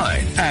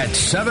online at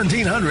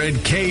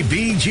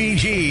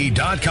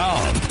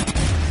 1700KBGG.com.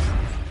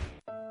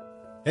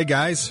 Hey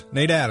guys,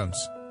 Nate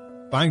Adams.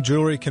 Buying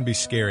jewelry can be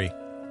scary.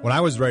 When I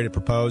was ready to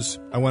propose,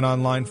 I went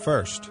online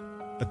first.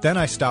 But then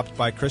I stopped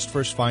by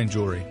Christopher's Fine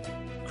Jewelry.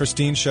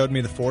 Christine showed me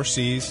the 4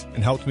 C's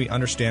and helped me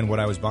understand what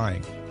I was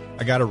buying.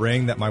 I got a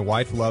ring that my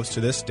wife loves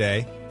to this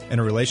day and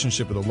a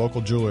relationship with a local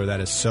jeweler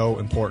that is so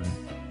important.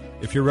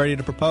 If you're ready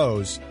to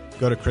propose,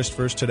 go to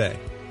Christopher's today.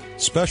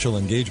 Special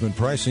engagement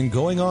pricing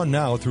going on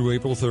now through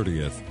April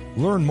 30th.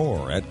 Learn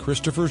more at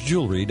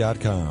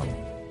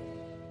Christopher'sJewelry.com.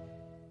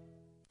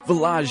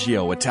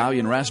 Villaggio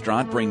Italian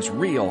Restaurant brings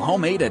real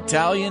homemade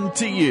Italian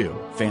to you.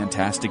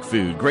 Fantastic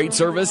food, great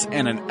service,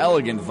 and an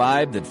elegant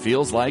vibe that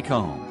feels like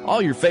home.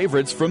 All your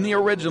favorites from the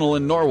original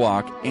in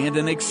Norwalk and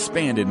an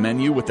expanded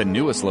menu with the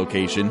newest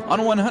location on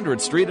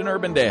 100th Street in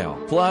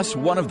Urbandale. Plus,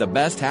 one of the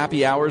best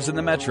happy hours in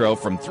the metro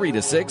from 3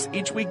 to 6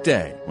 each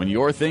weekday. When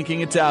you're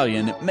thinking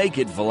Italian, make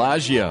it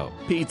Villaggio.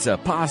 Pizza,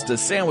 pasta,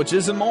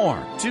 sandwiches, and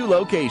more. 2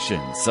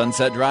 locations,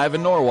 Sunset Drive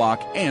in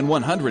Norwalk and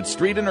 100th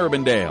Street in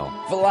Urbandale.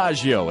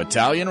 Villaggio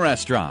Italian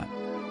Restaurant.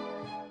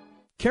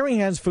 Caring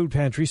Hands Food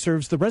Pantry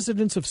serves the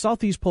residents of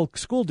Southeast Polk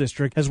School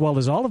District as well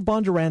as all of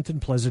Bondurant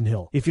and Pleasant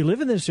Hill. If you live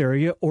in this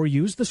area or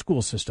use the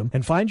school system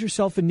and find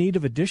yourself in need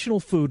of additional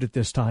food at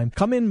this time,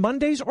 come in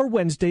Mondays or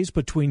Wednesdays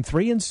between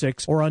 3 and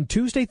 6 or on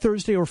Tuesday,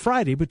 Thursday, or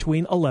Friday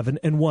between 11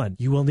 and 1.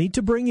 You will need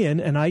to bring in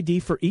an ID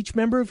for each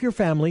member of your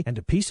family and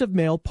a piece of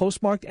mail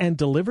postmarked and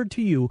delivered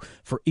to you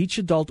for each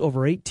adult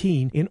over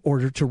 18 in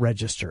order to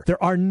register.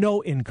 There are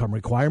no income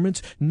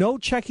requirements, no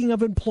checking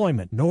of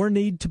employment, nor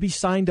need to be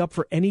signed up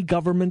for any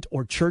government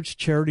or church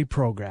charity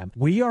program.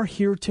 We are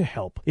here to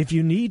help. If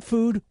you need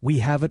food, we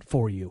have it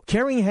for you.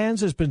 Caring Hands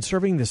has been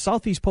serving the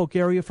Southeast Polk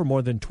area for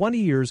more than 20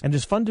 years and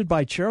is funded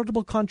by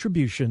charitable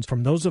contributions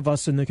from those of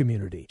us in the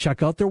community.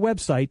 Check out their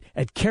website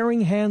at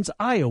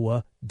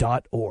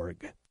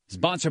caringhandsiowa.org.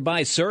 Sponsored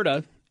by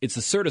Serta. It's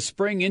the Serta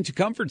Spring Into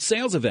Comfort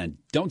sales event.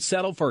 Don't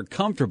settle for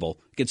comfortable.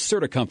 Get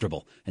Serta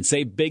comfortable and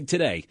save big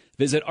today.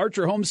 Visit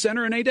Archer Home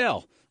Center in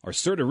Adel or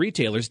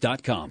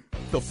SertaRetailers.com.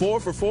 The 4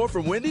 for $4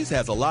 from Wendy's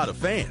has a lot of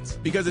fans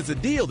because it's a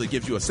deal that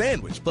gives you a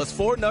sandwich plus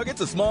 4 nuggets,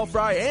 a small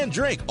fry, and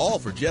drink, all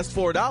for just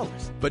 $4.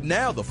 But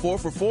now the 4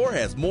 for $4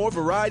 has more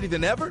variety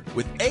than ever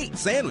with 8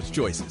 sandwich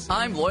choices.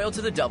 I'm loyal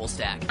to the Double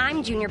Stack.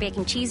 I'm Junior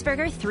Bacon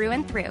Cheeseburger through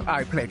and through.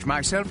 I pledge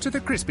myself to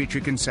the Crispy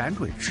Chicken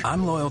Sandwich.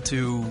 I'm loyal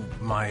to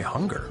my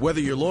hunger.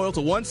 Whether you're loyal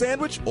to one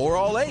sandwich or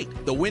all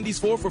 8, the Wendy's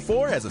 4 for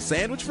 $4 has a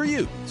sandwich for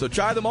you. So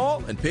try them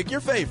all and pick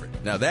your favorite.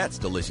 Now that's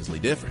deliciously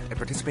different. At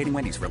participating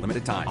Wendy's for a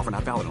limited time. Offer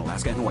not valid in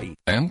Alaska and Hawaii.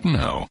 And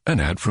now, an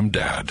ad from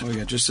Dad. Oh, we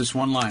got just this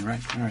one line, right?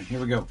 All right,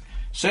 here we go.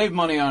 Save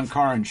money on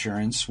car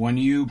insurance when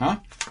you... Huh?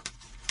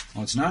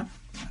 Oh, it's not?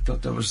 I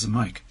thought that was the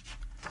mic.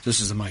 This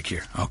is the mic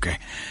here. Okay.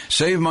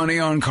 Save money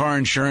on car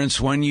insurance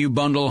when you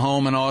bundle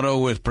home and auto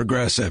with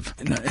Progressive.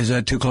 Is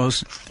that too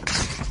close?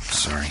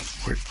 Sorry.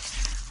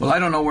 Well, I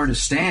don't know where to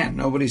stand.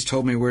 Nobody's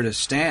told me where to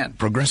stand.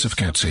 Progressive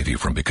can't save you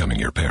from becoming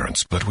your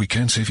parents, but we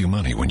can save you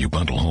money when you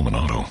bundle home and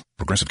auto.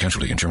 Progressive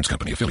Casualty Insurance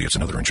Company, affiliates,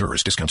 and other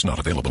insurers. Discounts not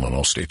available in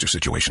all states or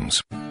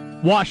situations.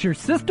 Washer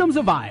Systems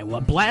of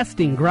Iowa,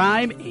 blasting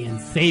grime and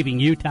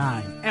saving you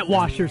time. At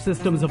Washer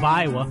Systems of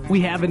Iowa,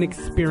 we have an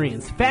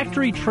experienced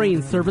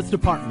factory-trained service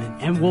department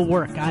and will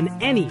work on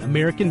any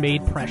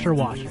American-made pressure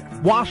washer.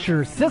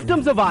 Washer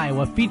Systems of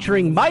Iowa,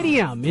 featuring Mighty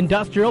M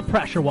industrial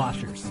pressure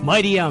washers.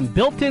 Mighty M,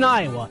 built in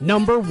Iowa,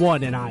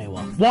 #1 in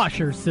Iowa.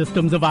 Washer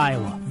Systems of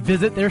Iowa.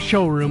 Visit their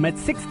showroom at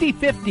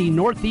 6050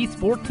 Northeast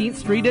 14th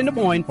Street in Des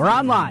Moines or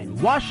online,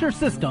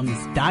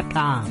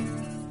 washersystems.com.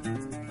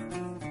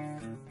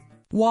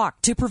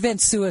 Walk to prevent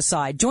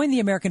suicide. Join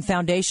the American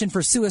Foundation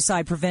for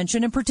Suicide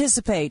Prevention and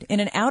participate in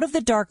an Out of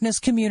the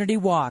Darkness community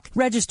walk.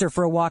 Register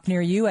for a walk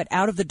near you at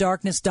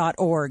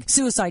outofthedarkness.org.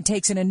 Suicide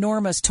takes an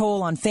enormous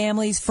toll on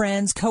families,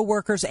 friends,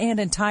 co-workers, and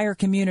entire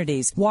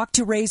communities. Walk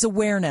to raise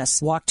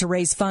awareness. Walk to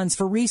raise funds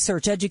for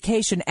research,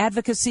 education,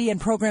 advocacy, and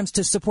programs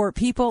to support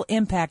people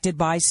impacted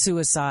by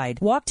suicide.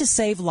 Walk to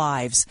save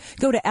lives.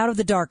 Go to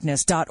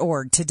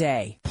outofthedarkness.org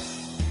today.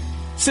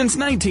 Since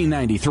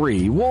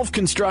 1993, Wolf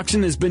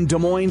Construction has been Des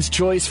Moines'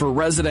 choice for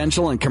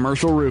residential and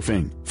commercial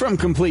roofing. From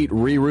complete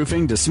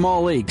re-roofing to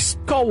small leaks,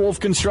 call Wolf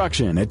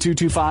Construction at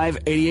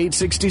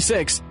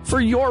 225-8866 for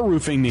your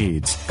roofing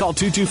needs. Call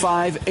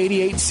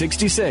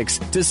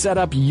 225-8866 to set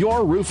up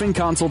your roofing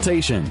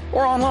consultation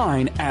or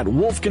online at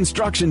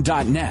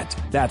wolfconstruction.net.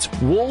 That's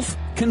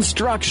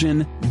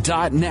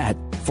wolfconstruction.net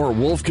for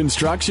Wolf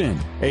Construction.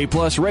 A+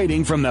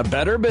 rating from the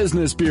Better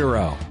Business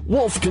Bureau.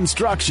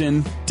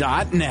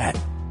 wolfconstruction.net.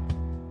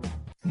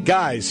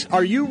 Guys,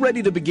 are you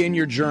ready to begin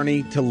your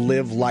journey to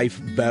live life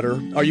better?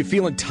 Are you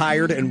feeling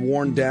tired and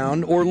worn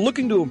down, or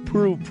looking to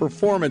improve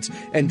performance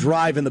and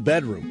drive in the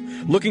bedroom?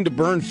 Looking to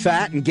burn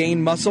fat and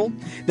gain muscle?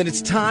 Then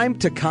it's time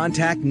to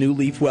contact New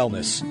Leaf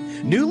Wellness.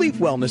 New Leaf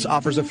Wellness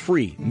offers a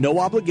free,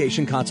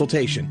 no-obligation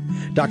consultation.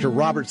 Dr.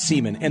 Robert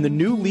Seaman and the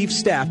New Leaf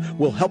staff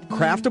will help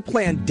craft a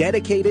plan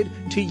dedicated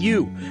to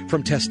you.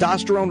 From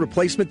testosterone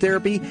replacement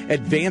therapy,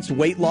 advanced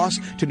weight loss,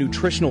 to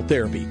nutritional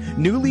therapy,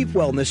 New Leaf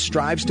Wellness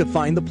strives to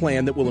find the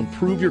plan that will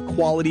improve your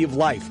quality of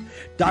life.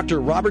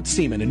 Dr. Robert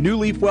Seaman and New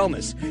Leaf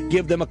Wellness.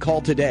 Give them a call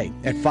today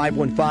at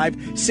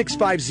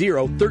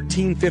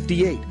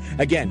 515-650-1358.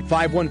 Again,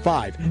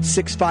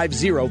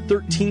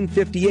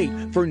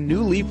 515-650-1358 for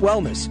New Leaf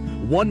Wellness.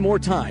 One more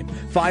time,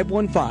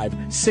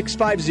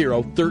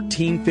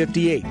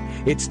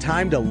 515-650-1358. It's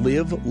time to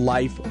live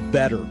life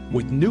better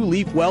with New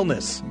Leaf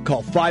Wellness.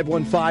 Call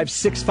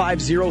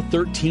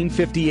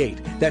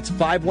 515-650-1358. That's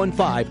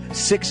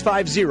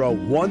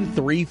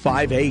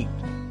 515-650-1358.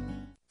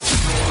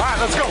 All right,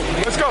 let's go.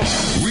 Let's go.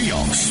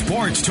 Real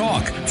sports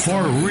talk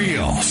for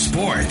real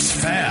sports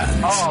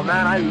fans. Oh,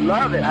 man, I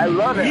love it. I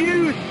love it.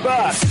 You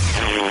suck.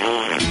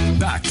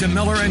 Back to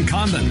Miller and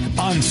Condon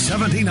on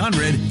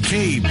 1700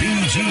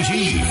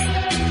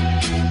 KBGG.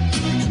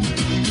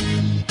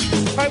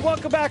 All right,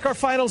 welcome back. Our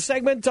final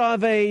segment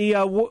of a,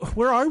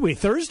 where are we?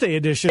 Thursday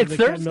edition of the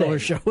Ken Miller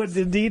Show. It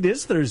indeed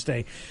is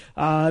Thursday.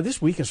 This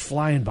week is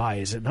flying by,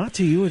 is it not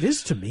to you? It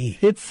is to me.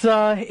 It's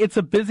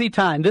a busy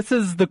time. This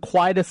is the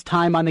quietest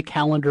time on the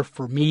calendar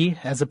for me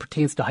as it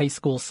pertains to high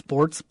school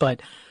sports,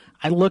 but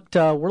I looked,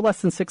 we're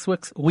less than 6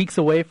 weeks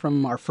away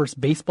from our first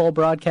baseball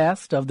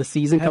broadcast of the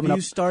season coming up. Have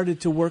you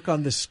started to work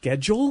on the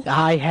schedule?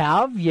 I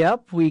have,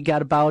 yep. We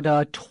got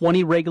about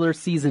 20 regular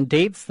season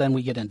dates. Then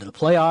we get into the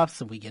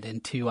playoffs, and we get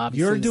into,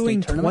 obviously, You're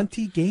doing the state tournament.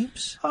 20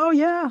 games? Oh,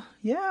 yeah.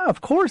 Yeah,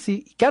 of course.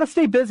 You got to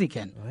stay busy,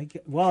 Ken.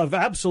 Well,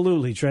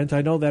 absolutely, Trent.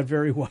 I know that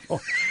very well.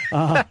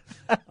 I'll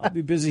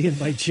be busy in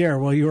my chair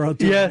while you're out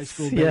doing high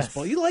school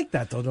baseball. You like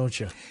that, though, don't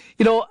you?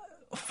 You know,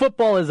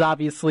 football is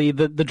obviously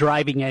the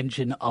driving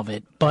engine of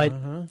it, but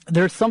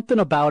there's something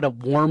about a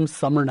warm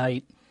summer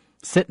night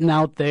sitting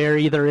out there,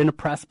 either in a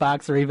press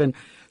box or even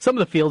some of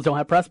the fields don't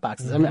have press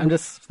boxes.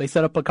 They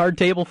set up a card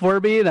table for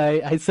me, and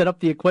I set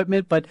up the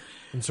equipment, but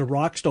and some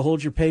rocks to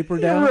hold your paper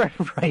down.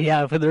 Right,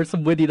 yeah. There's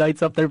some windy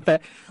nights up there. A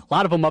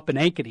lot of them up in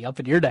Ankeny, up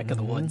in your neck of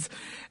the woods,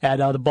 at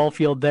the ball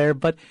field there.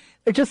 But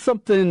it's just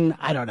something,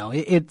 I don't know.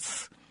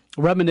 It's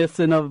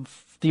reminiscent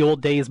of the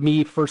old days,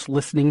 me first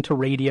listening to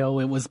radio.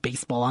 It was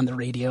baseball on the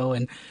radio,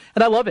 and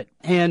I love it.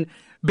 And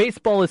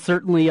baseball is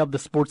certainly, of the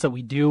sports that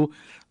we do,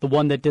 the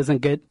one that doesn't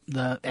get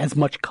as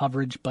much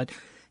coverage, but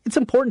it's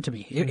important to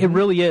me. It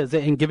really is,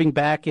 and giving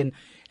back and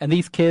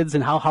these kids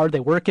and how hard they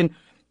work. And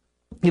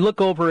you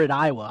look over at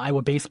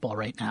Iowa baseball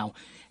right now,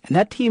 and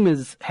that team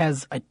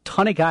has a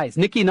ton of guys.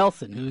 Nicky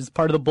Nelson, who's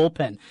part of the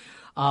bullpen.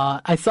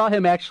 I saw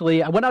him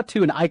actually. I went out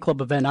to an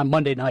iClub event on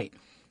Monday night.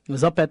 It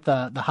was up at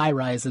the high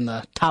rise in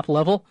the top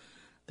level.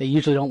 They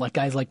usually don't let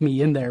guys like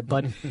me in there,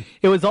 but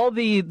it was all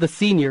the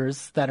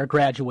seniors that are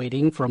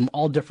graduating from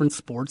all different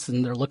sports,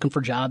 and they're looking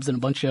for jobs, and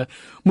a bunch of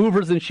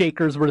movers and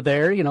shakers were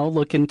there,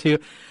 looking to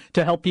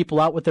help people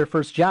out with their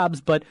first jobs.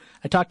 But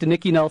I talked to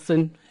Nicky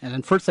Nelson,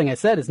 and the first thing I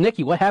said is,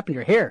 Nicky, what happened to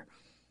your hair?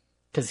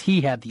 Because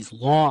he had these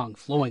long,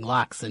 flowing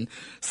locks and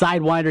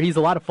sidewinder. He's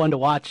a lot of fun to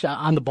watch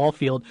on the ball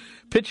field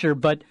pitcher,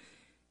 but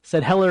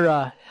said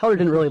Heller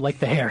didn't really like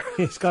the hair.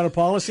 He's got a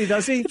policy,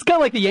 does he? It's kind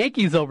of like the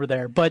Yankees over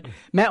there. But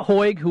Matt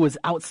Hoig, who was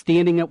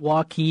outstanding at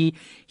Waukee,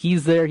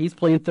 he's there. He's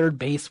playing third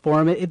base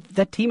for him.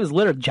 That team is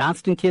littered.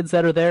 Johnston kids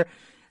that are there.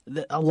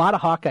 A lot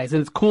of Hawkeyes. And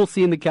it's cool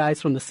seeing the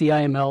guys from the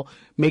CIML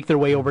make their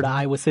way over to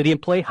Iowa City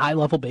and play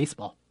high-level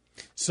baseball.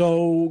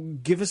 So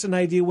give us an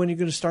idea when you're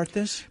going to start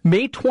this?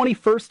 May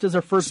 21st is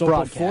our first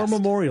broadcast. Before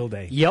Memorial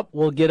Day. Yep,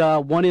 we'll get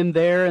one in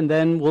there, and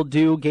then we'll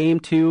do game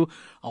 2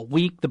 a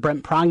week, the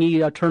Brent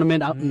Prongy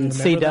tournament out in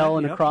Sadell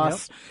and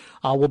across.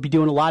 Yep. We'll be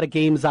doing a lot of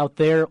games out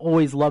there.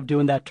 Always love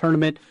doing that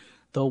tournament.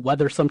 The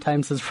weather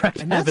sometimes is wrecked.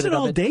 And that's an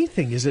all-day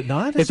thing, is it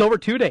not? It's over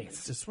 2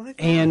 days. That's what I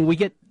thought.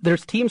 And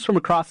there's teams from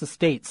across the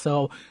state.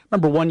 So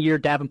remember one year,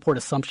 Davenport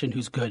Assumption,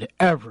 who's good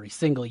every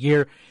single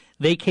year.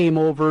 They came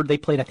over. They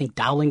played, I think,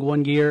 Dowling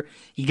one year.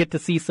 You get to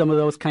see some of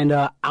those kind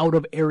of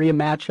out-of-area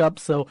matchups.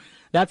 So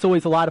that's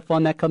always a lot of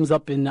fun. That comes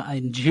up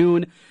in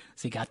June.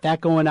 So you got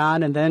that going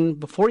on. And then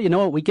before you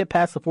know it, we get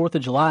past the 4th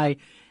of July.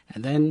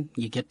 And then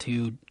you get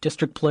to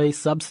district play,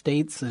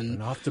 sub-states.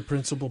 And off to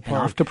Principal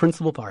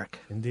Park.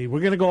 Indeed. We're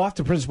going to go off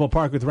to Principal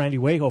Park with Randy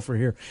Wayhofer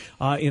here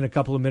in a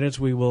couple of minutes.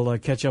 We will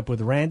catch up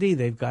with Randy.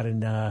 They've got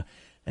an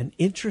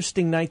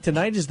interesting night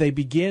tonight as they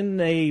begin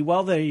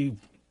they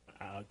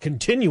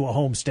continue a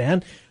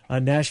homestand.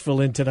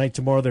 Nashville in tonight.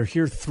 Tomorrow they're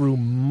here through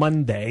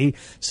Monday.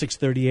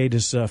 6:38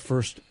 is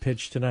first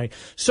pitch tonight.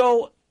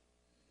 So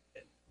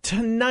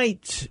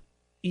tonight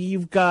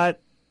you've got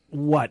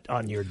what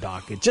on your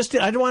docket? Just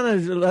I don't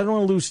want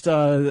to lose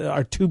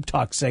our Tube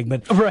Talk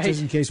segment, right?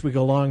 Just in case we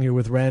go along here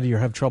with Randy or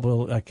have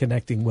trouble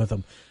connecting with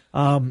him.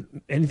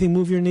 Anything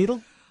move your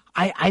needle?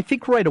 I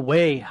think right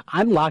away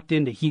I'm locked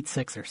into Heat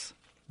Sixers.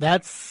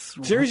 That's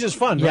series is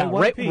fun. Yeah,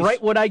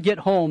 right when I get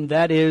home,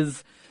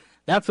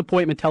 that's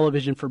appointment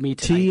television for me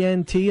tonight.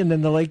 TNT, and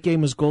then the late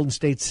game is Golden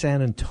State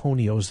San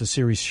Antonio as the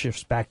series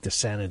shifts back to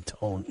San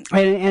Antonio.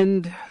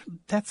 And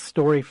that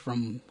story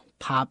from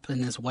Pop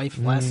and his wife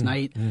last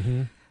night.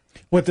 Mm-hmm.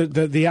 What,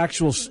 the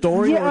actual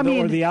story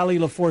or the Ali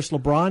LaForce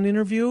LeBron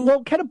interview?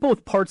 Well, kind of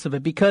both parts of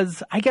it,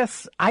 because I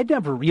guess I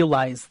never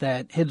realized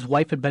that his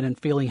wife had been in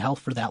failing health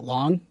for that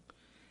long.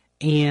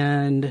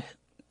 And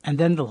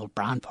then the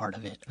LeBron part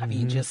of it. I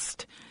mean,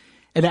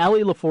 and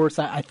Ali LaForce,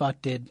 I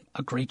thought, did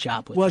a great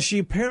job with it. Well, she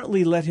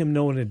apparently let him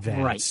know in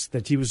advance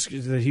that she was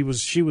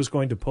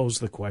going to pose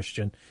the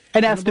question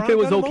and asked if it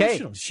was okay.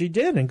 Emotional. She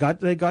did, and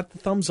they got the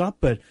thumbs up.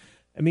 But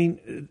I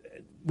mean,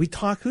 who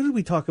did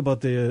we talk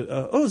about?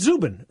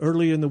 Zubin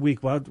earlier in the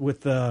week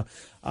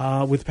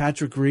with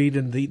Patrick Reed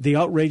and the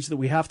outrage that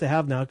we have to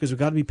have now because we've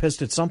got to be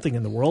pissed at something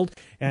in the world.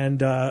 And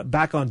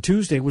back on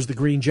Tuesday was the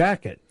Green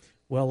Jacket.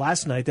 Well,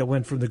 last night that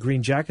went from the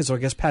Green Jacket, so I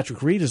guess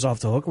Patrick Reed is off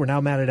the hook. We're now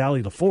mad at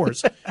Ali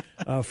LaForce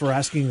for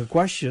asking a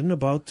question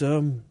about,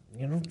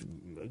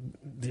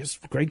 this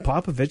Greg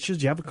Popovich.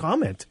 Did you have a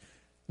comment?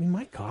 I mean,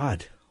 my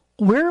God.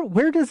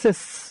 Where does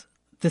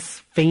this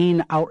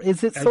feign out?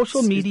 Is it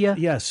social media?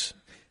 Yes.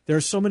 There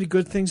are so many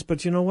good things,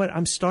 but you know what?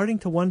 I'm starting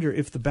to wonder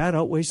if the bad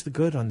outweighs the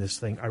good on this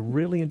thing. I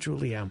really and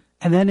truly am.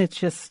 And then it's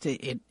just,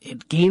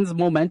 it gains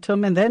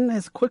momentum, and then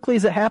as quickly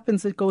as it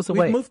happens, it goes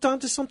away. We've moved on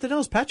to something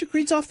else. Patrick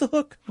Reed's off the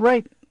hook.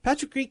 Right.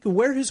 Patrick Reed can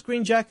wear his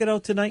Green Jacket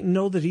out tonight and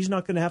know that he's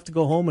not going to have to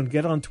go home and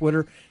get on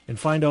Twitter and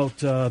find out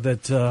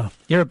that...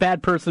 you're a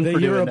bad person for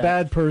doing that. You're a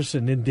bad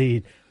person,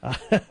 indeed.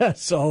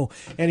 So,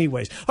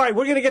 anyways. All right,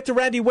 we're going to get to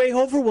Randy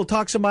Wayhofer. We'll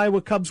talk some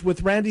Iowa Cubs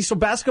with Randy. So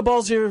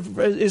basketball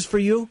is for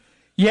you?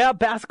 Yeah,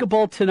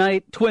 basketball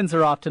tonight. Twins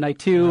are off tonight,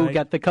 too. Right.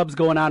 Got the Cubs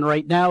going on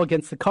right now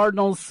against the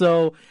Cardinals.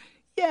 So,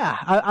 yeah,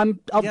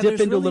 I'll dip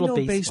into a little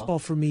baseball. Baseball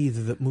for me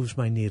either that moves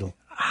my needle.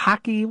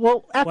 Hockey.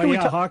 Well,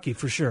 hockey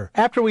for sure.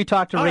 After we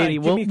talk to Randy,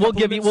 we'll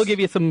give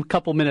you some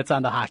couple minutes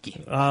on the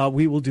hockey.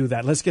 We will do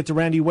that. Let's get to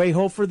Randy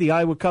Wayhofer. The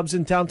Iowa Cubs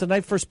in town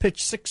tonight. First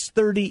pitch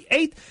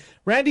 6:38.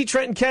 Randy,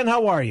 Trent, and Ken,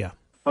 how are you?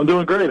 I'm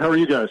doing great. How are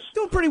you guys?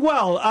 Doing pretty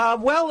well.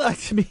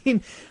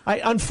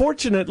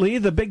 Unfortunately,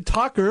 the big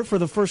talker for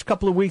the first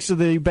couple of weeks of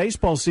the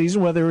baseball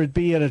season, whether it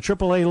be at a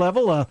AAA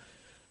level,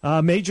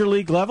 Major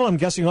league level, I'm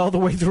guessing all the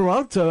way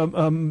throughout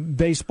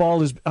baseball,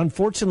 has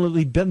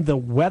unfortunately been the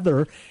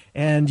weather.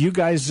 And you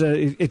guys,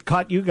 it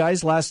caught you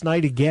guys last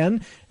night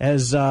again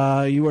as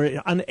you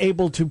were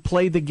unable to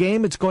play the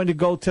game. It's going to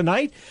go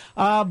tonight.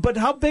 But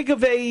how big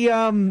of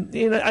a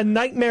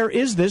nightmare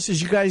is this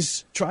as you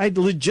guys tried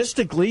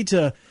logistically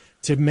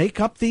to make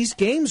up these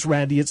games,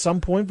 Randy, at some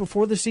point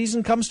before the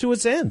season comes to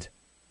its end?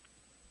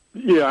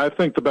 Yeah, I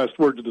think the best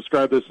word to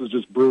describe this is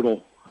just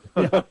brutal.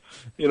 Yeah.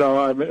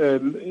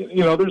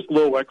 There's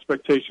low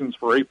expectations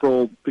for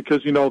April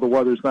because the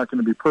weather's not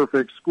going to be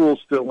perfect. School's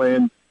still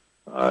in,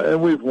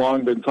 and we've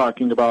long been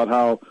talking about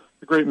how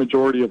the great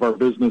majority of our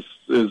business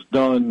is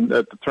done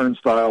at the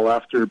turnstile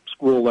after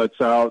school lets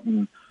out,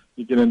 and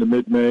you get into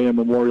mid-May and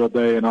Memorial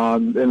Day and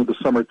on into the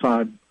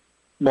summertime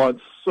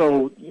months.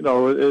 So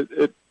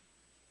it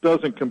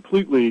doesn't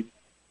completely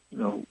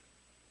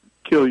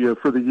kill you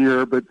for the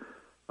year, but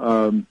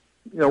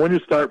when you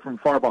start from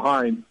far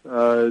behind,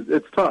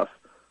 it's tough.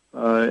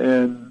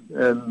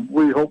 And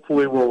we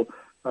hopefully will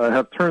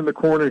have turned the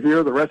corner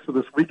here. The rest of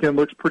this weekend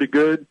looks pretty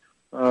good.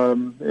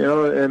 And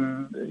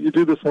you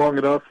do this long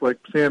enough, like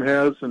Sam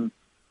has, and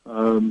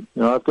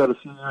I've got a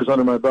few years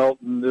under my belt,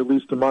 and at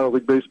least in minor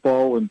league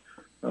baseball, and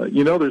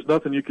there's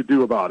nothing you could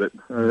do about it.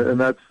 And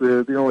that's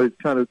the only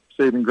kind of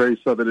saving grace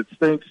of it. It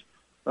stinks,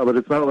 but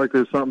it's not like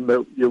there's something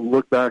that you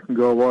look back and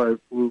go, well,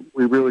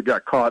 we really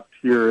got caught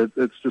here.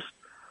 It's just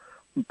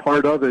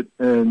part of it,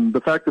 and the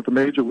fact that the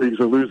major leagues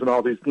are losing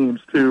all these games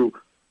too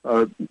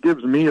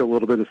gives me a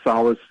little bit of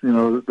solace,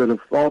 that if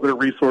all their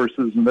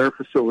resources and their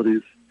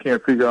facilities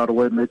can't figure out a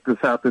way to make this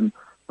happen,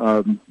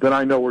 then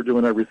I know we're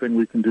doing everything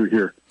we can do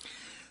here.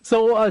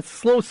 So a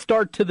slow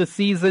start to the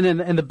season,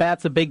 and the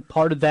bat's a big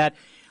part of that.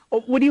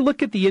 When you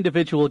look at the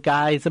individual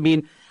guys, I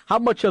mean, how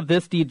much of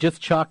this do you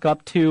just chalk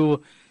up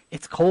to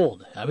it's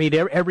cold? I mean,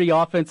 every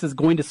offense is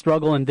going to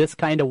struggle in this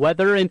kind of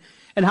weather, and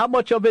how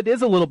much of it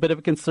is a little bit of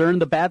a concern?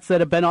 The bats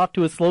that have been off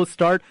to a slow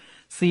start,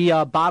 see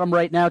bottom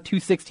right now,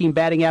 .216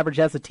 batting average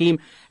as a team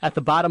at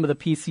the bottom of the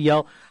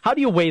PCL. How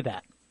do you weigh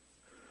that?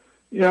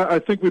 Yeah, I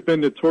think we've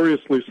been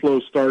notoriously slow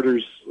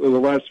starters the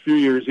last few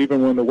years,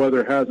 even when the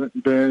weather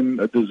hasn't been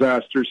a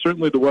disaster.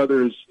 Certainly the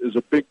weather is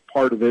a big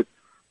part of it.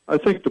 I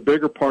think the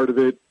bigger part of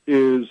it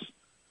is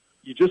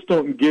you just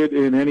don't get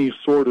in any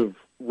sort of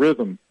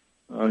rhythm.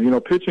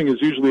 Pitching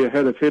is usually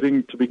ahead of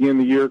hitting to begin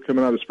the year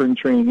coming out of spring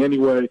training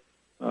anyway.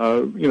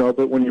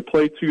 But when you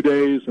play 2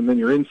 days and then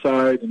you're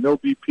inside and no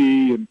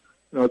BP, and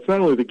it's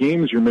not only the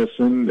games you're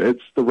missing,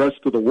 it's the rest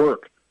of the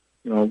work.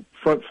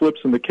 Front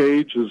flips in the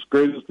cage, as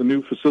great as the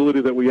new facility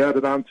that we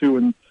added onto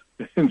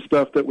and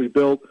stuff that we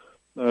built,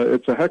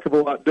 it's a heck of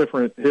a lot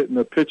different hitting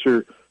a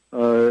pitcher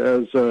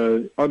as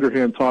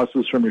underhand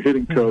tosses from your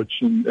hitting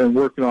coach and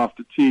working off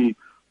the tee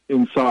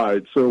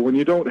inside. So when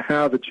you don't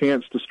have a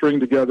chance to string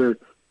together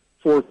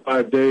 4 or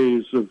 5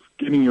 days of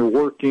getting your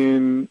work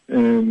in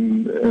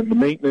and the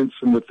maintenance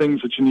and the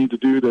things that you need to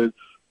do to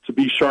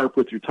be sharp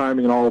with your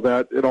timing and all of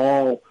that, it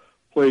all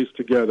plays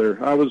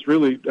together. I was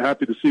really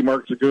happy to see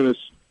Mark Zagunis.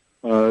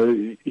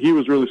 He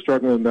was really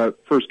struggling in that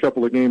first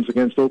couple of games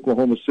against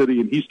Oklahoma City,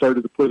 and he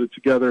started to put it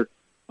together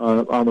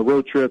on the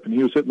road trip, and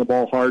he was hitting the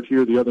ball hard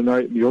here the other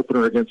night in the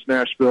opener against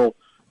Nashville.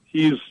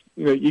 You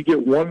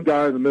get one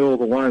guy in the middle of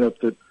the lineup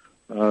that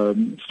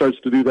starts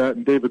to do that,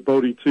 and David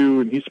Bodie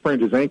too, and he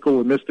sprained his ankle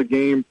and missed a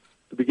game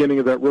at the beginning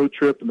of that road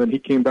trip, and then he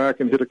came back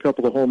and hit a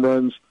couple of home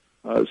runs.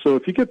 So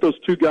if you get those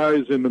two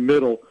guys in the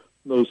middle,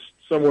 those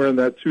somewhere in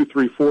that 2,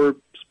 3, 4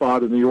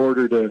 spot in the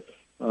order to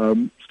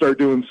start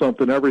doing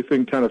something,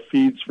 everything kind of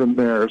feeds from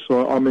there.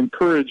 So I'm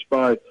encouraged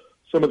by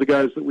some of the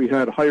guys that we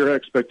had higher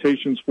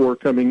expectations for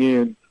coming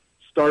in,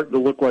 starting to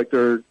look like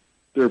they're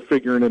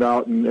figuring it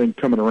out and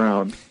coming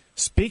around.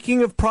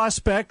 Speaking of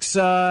prospects,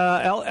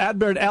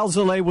 Adbert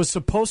Alzolay was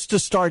supposed to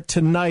start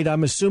tonight.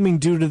 I'm assuming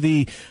due to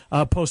the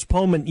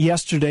postponement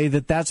yesterday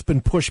that's been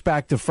pushed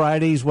back to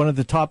Friday. He's one of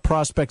the top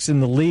prospects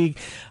in the league.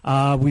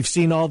 We've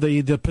seen all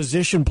the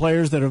position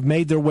players that have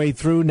made their way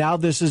through. Now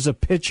this is a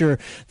pitcher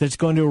that's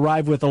going to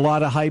arrive with a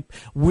lot of hype.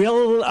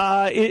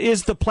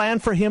 Is the plan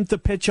for him to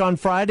pitch on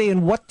Friday,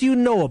 and what do you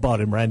know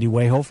about him, Randy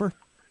Wayhofer?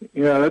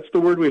 Yeah, that's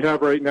the word we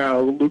have right now.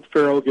 Luke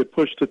Farrell get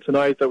pushed to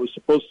tonight. That was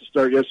supposed to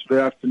start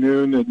yesterday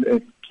afternoon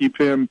and keep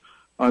him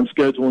on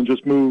schedule and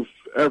just move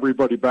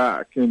everybody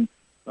back. And,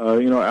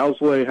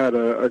 Alzolay had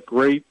a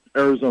great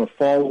Arizona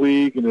Fall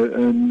League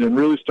and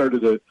really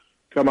started to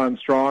come on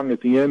strong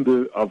at the end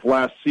of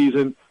last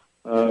season.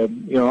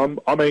 I'm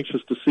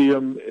anxious to see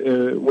him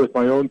with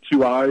my own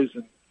 2 eyes.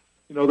 And,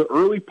 the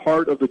early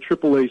part of the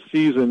AAA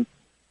season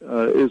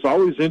is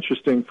always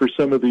interesting for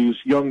some of these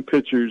young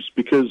pitchers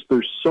because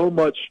there's so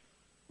much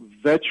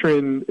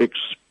veteran,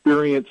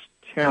 experienced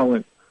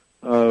talent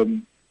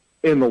in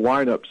the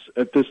lineups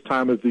at this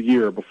time of the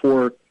year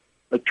before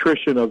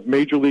attrition of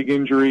major league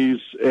injuries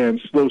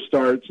and slow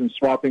starts and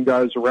swapping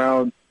guys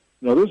around.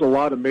 There's a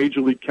lot of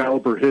major league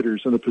caliber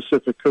hitters in the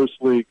Pacific Coast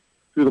League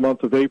through the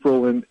month of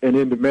April and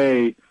into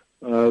May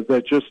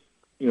that just,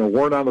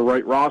 weren't on the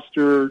right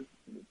roster.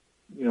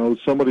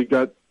 Somebody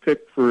got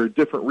picked for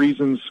different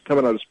reasons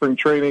coming out of spring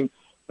training,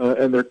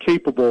 and they're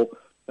capable,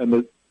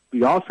 and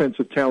the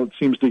offensive talent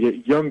seems to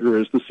get younger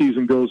as the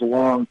season goes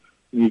along.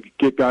 You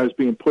get guys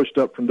being pushed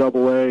up from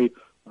AA,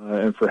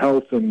 and for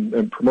health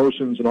and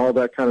promotions and all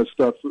that kind of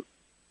stuff.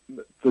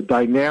 The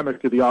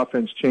dynamic of the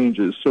offense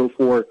changes. So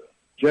for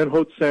Jen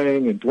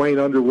Ho-Tsang and Dwayne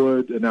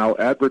Underwood and now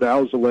Adbert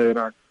Alzolay in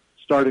our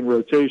starting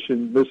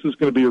rotation, this is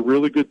going to be a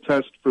really good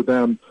test for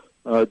them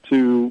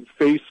to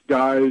face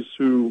guys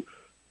who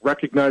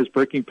recognize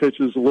breaking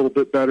pitches a little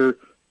bit better,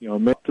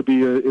 meant to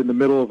be in the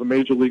middle of a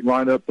major league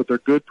lineup, but they're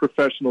good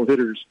professional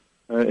hitters,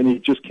 and you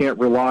just can't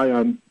rely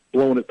on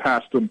blowing it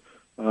past them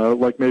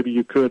like maybe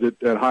you could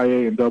at high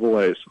A and double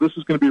A. So this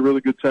is going to be a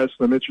really good test,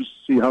 and I'm interested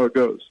to see how it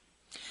goes.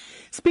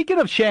 Speaking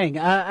of Shang,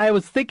 I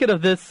was thinking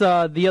of this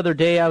the other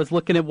day. I was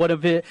looking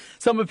at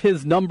some of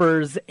his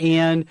numbers,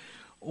 and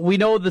we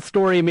know the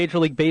story in Major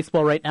League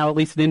Baseball right now, at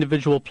least an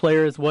individual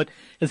player, is what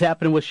is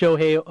happening with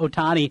Shohei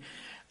Ohtani.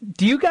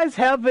 Do you guys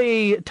have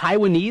a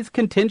Taiwanese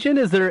contingent?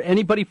 Is there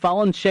anybody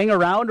following Shang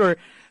around, or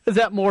is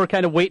that more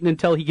kind of waiting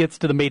until he gets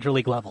to the Major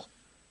League level?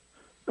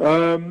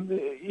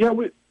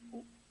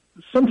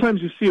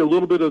 Sometimes you see a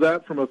little bit of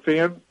that from a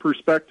fan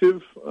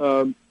perspective.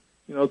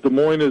 Des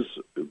Moines is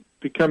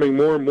becoming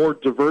more and more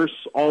diverse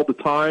all the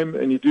time,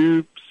 and you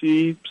do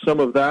see some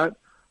of that.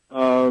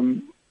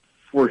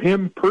 For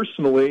him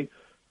personally,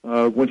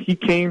 when he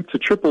came to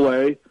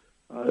AAA,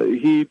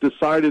 he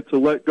decided to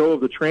let go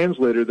of the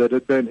translator that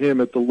had been him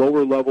at the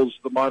lower levels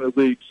of the minor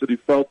leagues, that he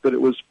felt that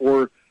it was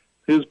for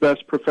his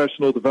best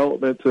professional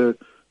development to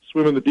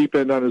swim in the deep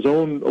end on his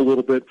own a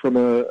little bit from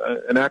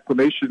an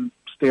acclimation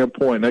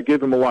standpoint. I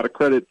gave him a lot of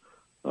credit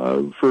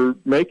for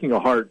making a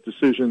hard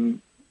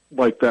decision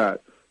like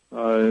that,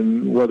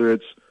 and whether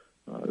it's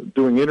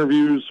doing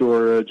interviews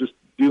or just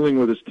dealing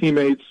with his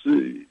teammates.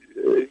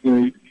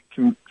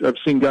 I've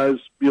seen guys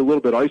be a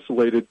little bit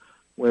isolated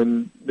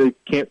when they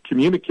can't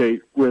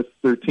communicate with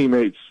their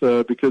teammates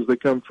because they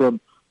come from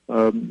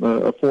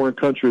a foreign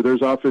country.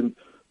 There's often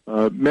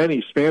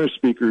many Spanish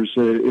speakers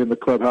in the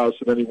clubhouse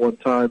at any one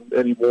time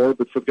anymore,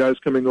 but for guys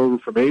coming over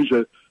from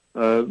Asia,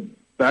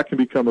 that can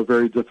become a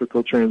very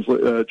difficult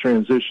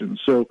transition.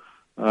 So,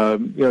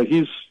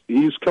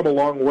 he's come a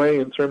long way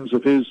in terms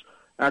of his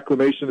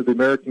acclimation to the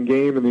American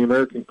game and the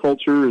American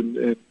culture,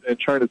 and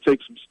trying to take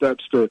some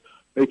steps to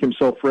make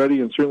himself ready.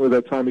 And certainly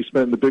that time he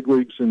spent in the big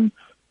leagues in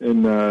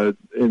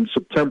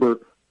September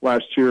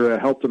last year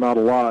helped him out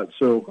a lot.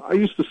 So I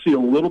used to see a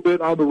little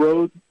bit on the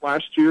road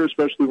last year,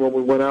 especially when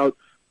we went out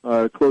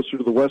closer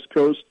to the West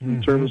Coast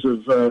in terms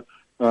of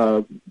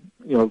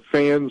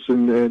fans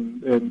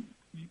and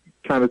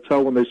kind of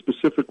tell when they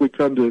specifically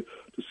come to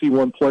see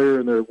one player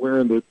and they're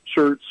wearing the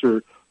shirts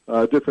or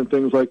different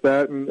things like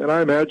that. And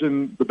I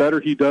imagine the better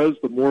he does,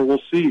 the more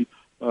we'll see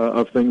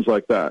of things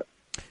like that.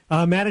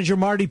 Manager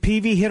Marty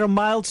Peavy hit a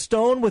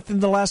milestone within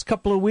the last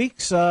couple of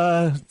weeks.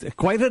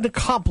 Quite an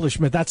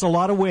accomplishment. That's a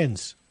lot of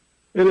wins.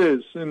 It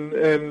is,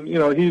 and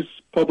he's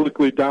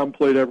publicly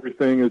downplayed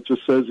everything. It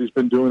just says he's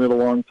been doing it a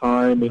long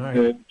time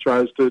and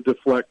tries to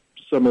deflect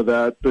some of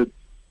that. But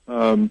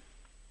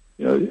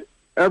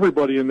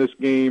everybody in this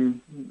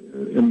game,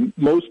 and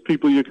most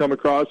people you come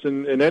across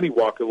in any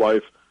walk of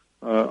life,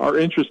 are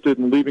interested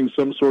in leaving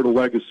some sort of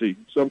legacy.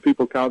 Some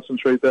people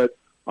concentrate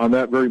on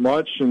that very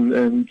much,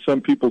 and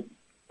some people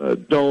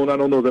don't. I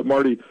don't know that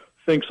Marty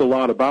thinks a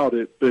lot about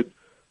it, but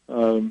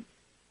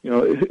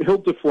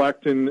he'll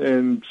deflect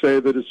and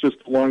say that it's just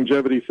a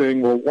longevity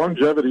thing. Well,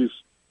 longevity's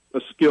a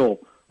skill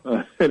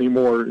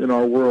anymore in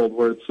our world,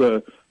 where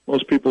it's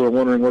most people are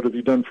wondering, what have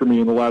you done for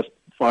me in the last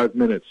 5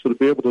 minutes? So to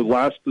be able to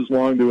last as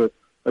long, to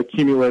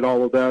accumulate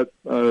all of that,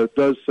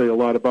 does say a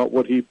lot about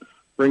what he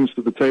brings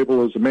to the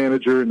table as a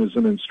manager and as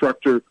an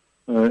instructor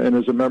and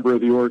as a member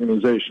of the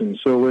organization.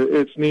 So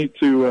it's neat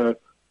to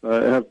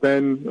have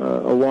been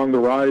along the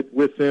ride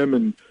with him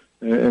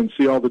and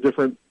see all the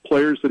different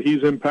players that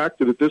he's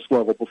impacted at this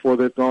level before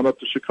they've gone up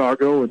to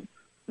Chicago. And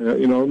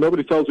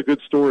nobody tells a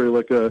good story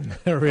like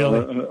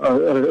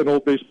an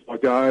old baseball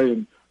guy.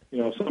 And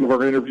some of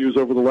our interviews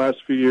over the last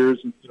few years.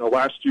 And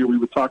last year we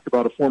would talk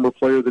about a former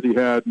player that he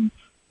had, and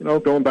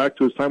going back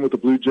to his time with the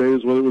Blue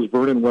Jays, whether it was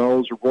Vernon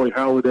Wells or Roy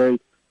Halladay.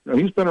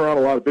 He's been around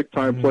a lot of big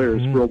time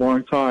players for a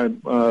long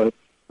time.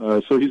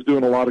 So he's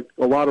doing a lot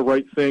of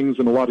right things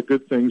and a lot of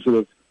good things that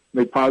have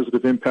made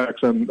positive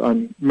impacts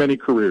on many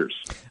careers.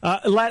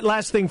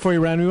 Last thing for you,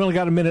 Ryan. We only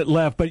got a minute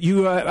left, but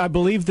you, I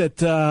believe that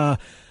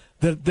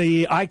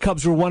the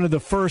I-Cubs were one of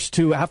the first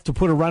to have to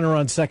put a runner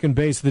on second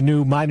base, the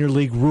new minor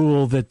league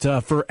rule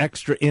that for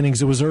extra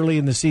innings. It was early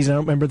in the season. I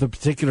don't remember the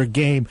particular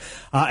game.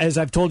 As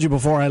I've told you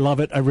before, I love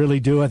it. I really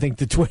do. I think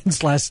the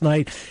Twins last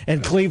night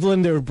and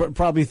Cleveland, they were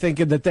probably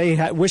thinking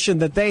that wishing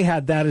that they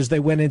had that as they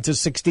went into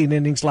 16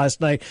 innings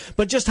last night.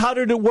 But just how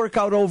did it work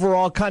out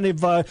overall? Kind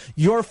of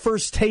your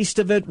first taste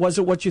of it? Was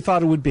it what you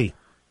thought it would be?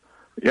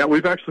 Yeah,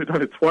 we've actually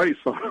done it twice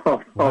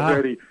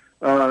already.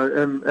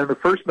 And the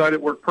first night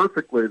it worked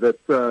perfectly.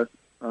 That the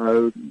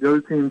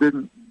other team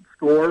didn't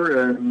score,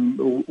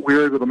 and we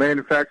were able to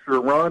manufacture a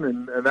run,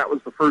 and that was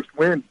the first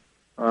win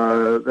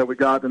that we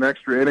got in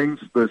extra innings.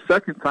 The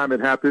second time it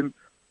happened,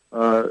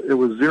 It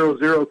was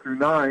 0-0 through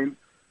 9,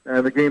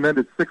 and the game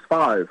ended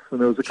 6-5. And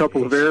there was a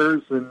couple of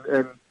errors,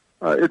 and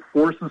it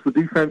forces the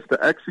defense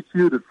to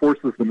execute. It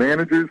forces the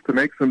managers to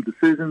make some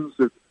decisions.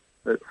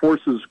 It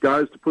forces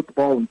guys to put the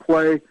ball in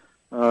play.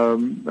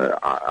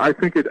 I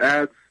think it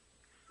adds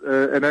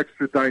an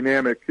extra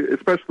dynamic,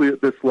 especially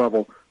at this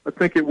level. I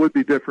think it would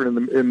be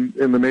different in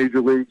the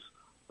major leagues,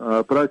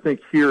 but I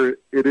think here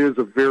it is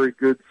a very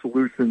good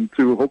solution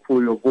to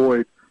hopefully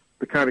avoid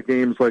the kind of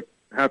games like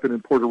happened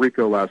in Puerto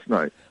Rico last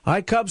night. All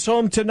right, Cubs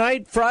home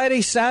tonight,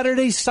 Friday,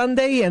 Saturday,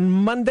 Sunday, and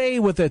Monday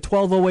with a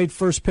 12:08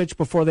 first pitch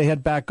before they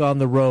head back on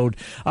the road.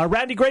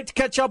 Randy, great to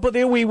catch up with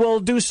you. We will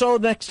do so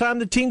next time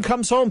the team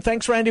comes home.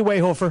 Thanks, Randy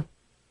Weyhofer.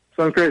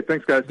 Sounds great.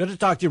 Thanks, guys. Good to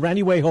talk to you.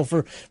 Randy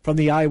Weyhofer from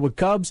the Iowa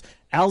Cubs.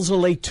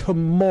 Alzolay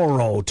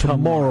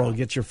tomorrow.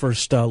 Get your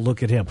first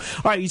look at him.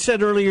 All right, you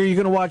said earlier you're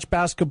going to watch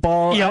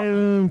basketball. Yep.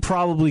 I'm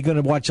probably going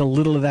to watch a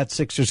little of that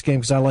Sixers game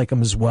because I like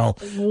them as well.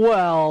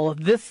 Well,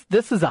 this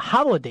is a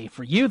holiday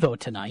for you, though,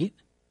 tonight.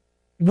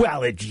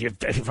 Well, the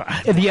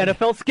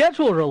NFL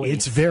schedule release.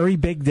 It's a very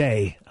big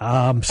day.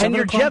 And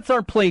your Jets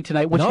aren't playing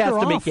tonight, which has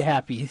to make you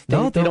happy.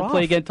 They don't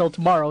play again until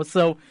tomorrow.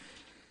 So,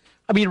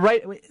 I mean,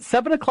 right,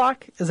 7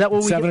 o'clock? Is that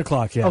what we 7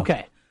 o'clock, yeah.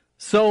 Okay.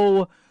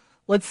 So,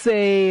 let's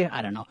say,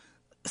 I don't know,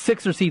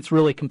 Sixer seat's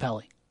really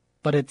compelling.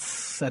 But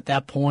it's at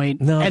that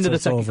point, end of the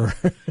second. Over.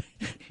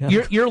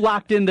 You're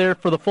locked in there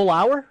for the full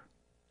hour?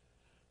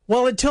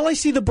 Well, until I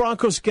see the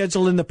Broncos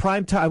schedule in the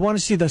prime time, I want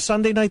to see the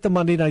Sunday night, the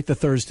Monday night, the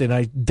Thursday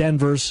night,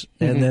 Denver's,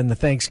 and then the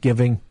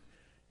Thanksgiving.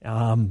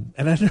 And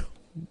I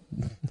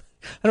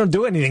don't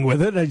do anything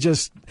with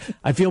it.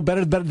 I feel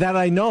better that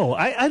I know.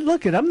 I'm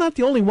not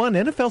the only one.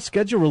 NFL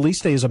schedule release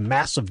day is a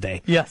massive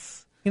day.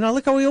 Yes.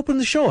 Look how we opened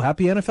the show.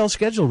 Happy NFL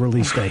schedule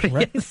release day,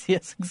 right?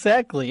 Yes,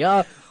 exactly.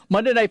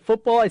 Monday Night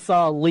Football, I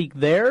saw a leak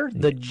there.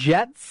 The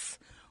Jets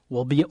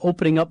will be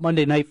opening up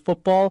Monday Night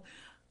Football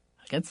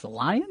against the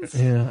Lions.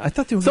 Yeah, I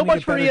thought they were going to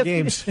get better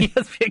games.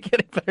 ESPN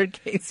getting better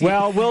games.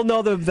 Well, we'll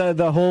know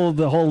the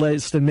whole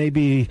list, and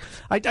maybe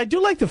I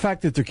do like the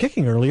fact that they're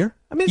kicking earlier.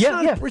 I mean,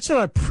 it's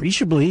not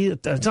appreciably.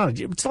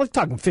 It's like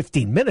talking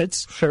 15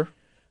 minutes. Sure,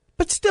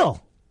 but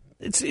still.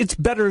 It's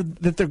better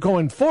that they're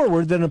going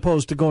forward than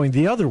opposed to going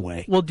the other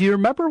way. Well, do you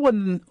remember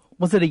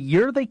was it a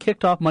year they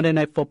kicked off Monday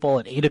Night Football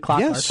at 8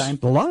 o'clock our time?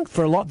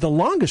 The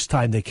longest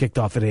time they kicked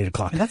off at 8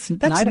 o'clock. That's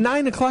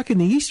 9 o'clock in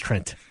the East,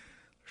 Trent.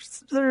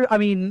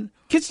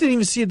 Kids didn't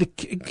even see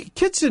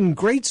kids in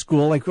grade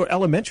school, like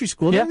elementary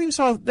school, never even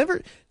saw,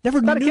 never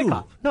not knew. A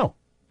kickoff. No.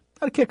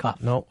 Not a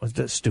kickoff. No,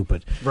 that's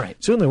stupid. Right.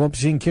 Soon they won't be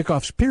seeing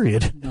kickoffs,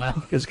 period. Well,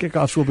 because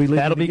kickoffs will be leaving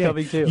that'll the be game.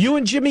 coming too. You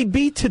and Jimmy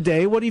B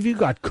today, what have you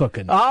got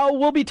cooking?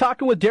 We'll be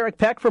talking with Derek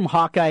Peck from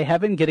Hawkeye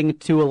Heaven, getting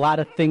into a lot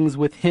of things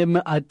with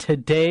him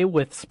today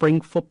with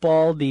spring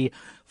football. The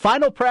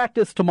final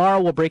practice tomorrow,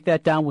 we'll break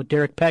that down with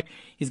Derek Peck.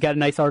 He's got a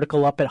nice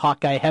article up at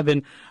Hawkeye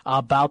Heaven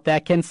about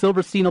that. Ken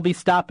Silverstein will be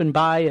stopping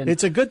by. And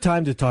it's a good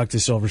time to talk to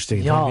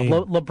Silverstein.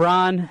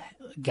 LeBron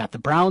got the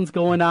Browns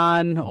going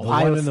on,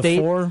 Ohio State.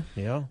 The 4,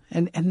 yeah.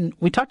 And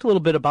we talked a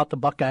little bit about the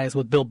Buckeyes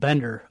with Bill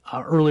Bender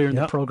earlier in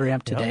the program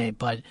today,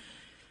 but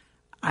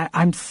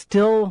I'm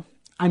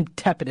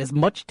tepid. As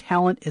much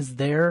talent is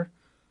there,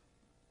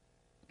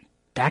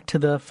 back to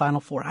the Final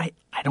Four, I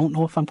don't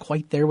know if I'm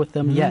quite there with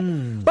them yet.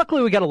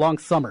 Luckily, we got a long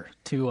summer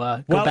to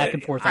go back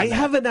and forth on that.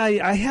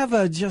 I have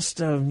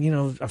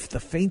the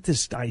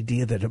faintest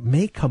idea that it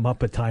may come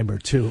up a time or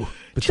two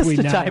between just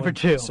a now time or and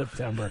two.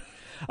 September.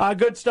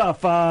 Good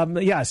stuff.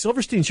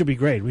 Silverstein should be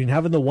great. I mean,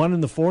 having the 1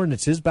 and the 4, and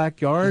it's his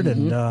backyard.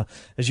 And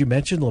as you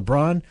mentioned,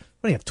 LeBron, what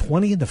do you have,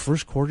 20 in the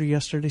first quarter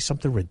yesterday?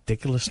 Something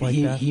ridiculous like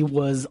that? He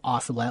was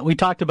awesome. We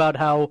talked about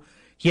how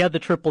he had the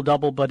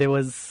triple-double, but it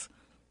was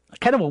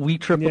kind of a weak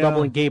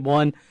triple-double in Game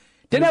 1.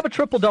 Didn't have a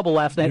triple-double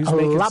last night. He was a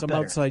making lot some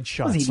better. outside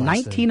shots. Was he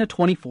 19 of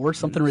 24,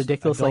 something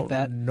ridiculous like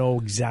that? I don't know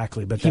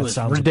exactly, but he that was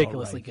sounds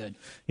ridiculously about right.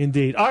 good.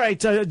 Indeed. All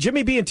right,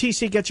 Jimmy B and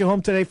TC get you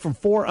home today from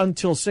 4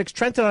 until 6.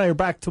 Trent and I are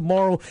back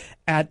tomorrow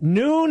at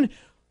noon.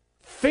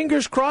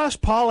 Fingers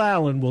crossed, Paul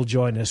Allen will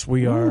join us.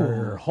 We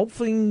are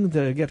hoping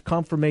to get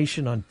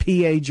confirmation on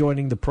PA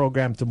joining the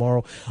program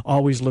tomorrow.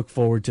 Always look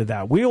forward to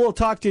that. We will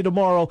talk to you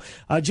tomorrow.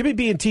 Jimmy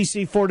B and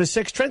TC 4 to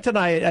 6. Trent and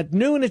I at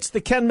noon. It's the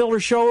Ken Miller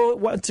Show.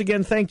 Once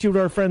again, thank you to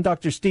our friend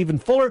Dr. Stephen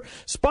Fuller,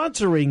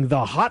 sponsoring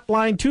the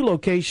Hotline, 2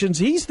 locations.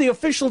 He's the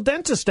official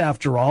dentist,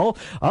 after all,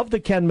 of the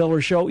Ken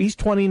Miller Show, East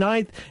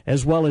 29th,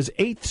 as well as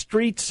 8th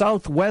Street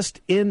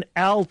Southwest in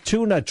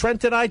Altoona.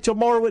 Trent and I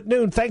tomorrow at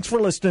noon. Thanks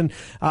for listening.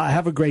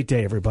 Have a great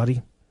day,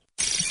 everybody.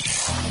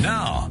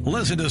 Now,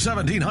 listen to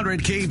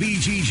 1700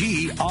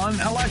 KBGG on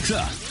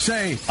Alexa.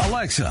 Say,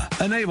 Alexa,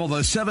 enable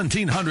the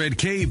 1700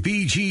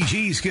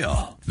 KBGG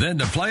skill. Then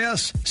to play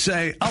us,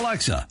 say,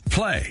 Alexa,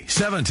 play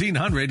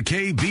 1700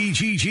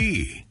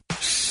 KBGG.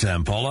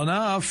 Simple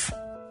enough.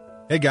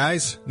 Hey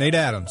guys, Nate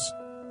Adams.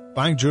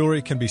 Buying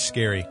jewelry can be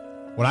scary.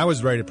 When I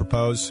was ready to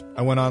propose,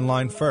 I went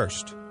online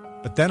first.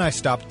 But then I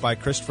stopped by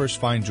Christopher's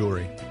Fine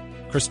Jewelry.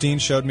 Christine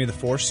showed me the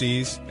 4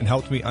 C's and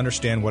helped me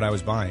understand what I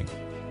was buying.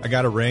 I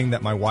got a ring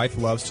that my wife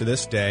loves to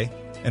this day,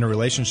 and a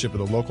relationship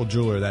with a local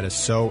jeweler that is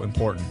so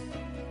important.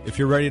 If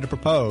you're ready to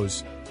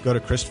propose, go to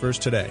Christopher's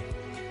today.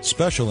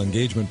 Special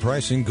engagement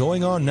pricing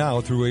going on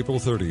now through April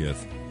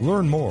 30th.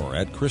 Learn more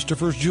at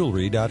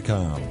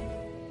Christopher'sJewelry.com.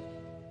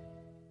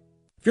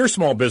 If you're a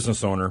small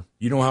business owner,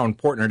 you know how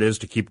important it is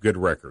to keep good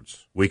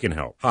records. We can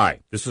help.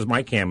 Hi, this is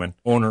Mike Hammond,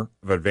 owner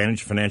of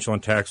Advantage Financial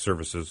and Tax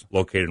Services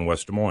located in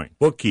West Des Moines.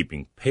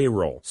 Bookkeeping,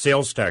 payroll,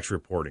 sales tax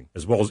reporting,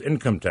 as well as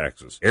income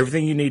taxes.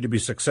 Everything you need to be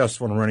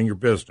successful in running your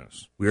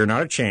business. We are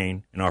not a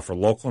chain and offer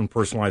local and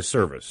personalized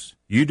service.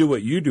 You do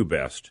what you do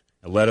best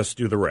and let us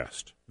do the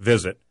rest.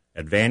 Visit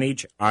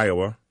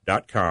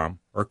AdvantageIowa.com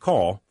or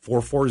call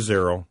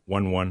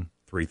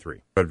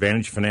 440-1133.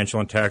 Advantage Financial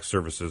and Tax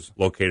Services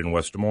located in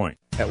West Des Moines.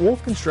 At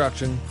Wolf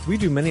Construction, we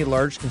do many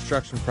large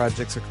construction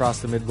projects across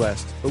the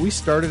Midwest, but we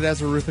started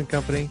as a roofing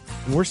company,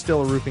 and we're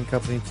still a roofing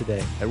company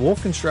today. At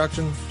Wolf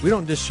Construction, we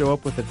don't just show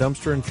up with a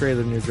dumpster and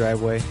trailer in your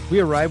driveway. We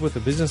arrive with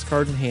a business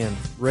card in hand,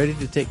 ready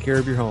to take care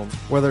of your home.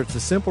 Whether it's a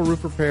simple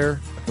roof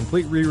repair, a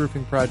complete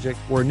re-roofing project,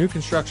 or a new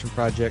construction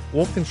project,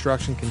 Wolf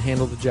Construction can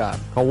handle the job.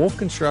 Call Wolf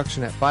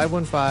Construction at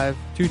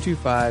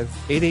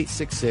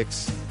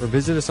 515-225-8866 or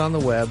visit us on the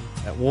web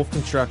at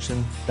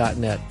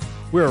wolfconstruction.net.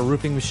 We're a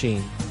roofing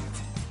machine.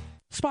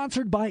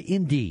 Sponsored by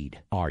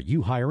Indeed. Are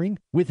you hiring?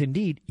 With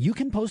Indeed, you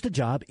can post a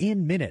job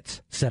in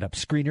minutes. Set up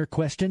screener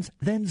questions,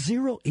 then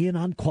zero in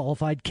on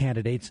qualified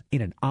candidates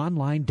in an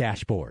online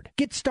dashboard.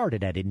 Get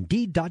started at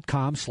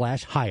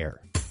Indeed.com/hire.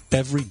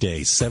 Every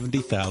day,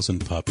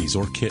 70,000 puppies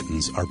or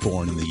kittens are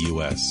born in the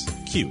U.S.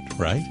 Cute,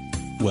 right?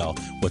 Well,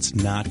 what's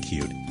not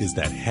cute is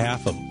that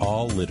half of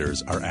all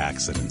litters are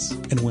accidents.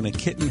 And when a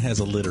kitten has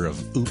a litter of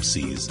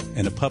oopsies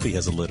and a puppy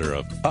has a litter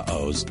of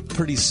uh-ohs,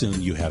 pretty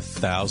soon you have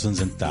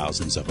thousands and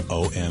thousands of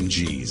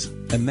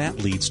OMGs. And that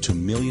leads to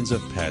millions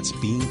of pets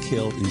being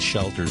killed in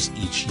shelters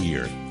each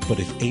year. But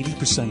if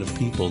 80% of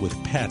people with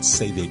pets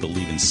say they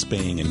believe in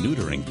spaying and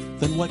neutering,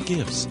 then what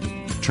gives?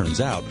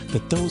 Turns out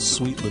that those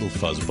sweet little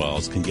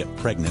fuzzballs can get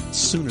pregnant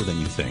sooner than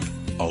you think.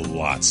 A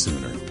lot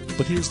sooner.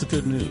 But here's the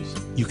good news.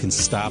 You can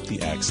stop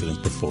the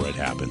accident before it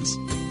happens.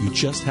 You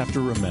just have to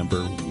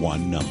remember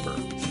one number,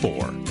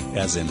 4,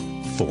 as in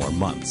 4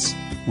 months.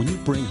 When you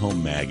bring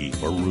home Maggie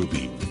or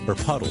Ruby or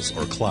Puddles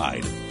or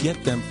Clyde,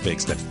 get them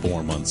fixed at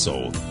 4 months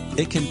old.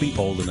 It can be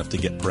old enough to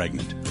get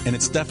pregnant, and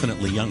it's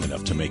definitely young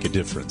enough to make a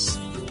difference.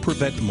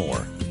 Prevent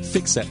more.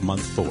 Fix at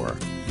month 4.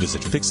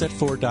 Visit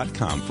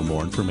fixat4.com for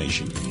more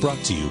information.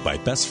 Brought to you by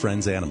Best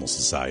Friends Animal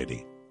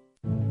Society.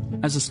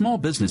 As a small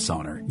business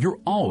owner,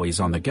 you're always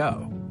on the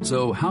go.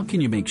 So how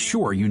can you make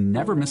sure you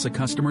never miss a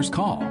customer's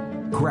call?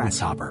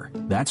 Grasshopper.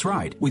 That's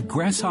right. With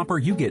Grasshopper,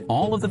 you get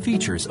all of the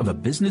features of a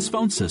business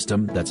phone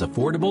system that's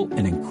affordable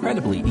and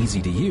incredibly easy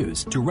to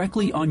use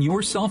directly on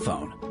your cell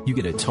phone. You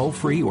get a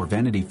toll-free or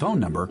vanity phone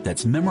number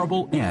that's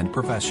memorable and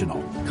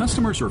professional.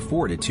 Customers are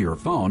forwarded to your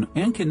phone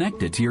and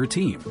connected to your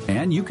team.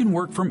 And you can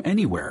work from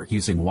anywhere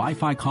using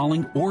Wi-Fi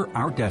calling or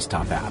our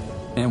desktop app.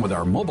 And with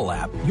our mobile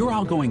app, your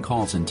outgoing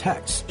calls and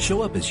texts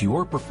show up as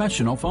your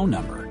professional phone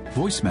number.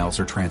 Voicemails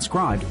are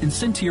transcribed and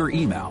sent to your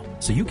email,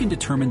 so you can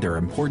determine their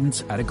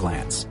importance at a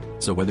glance.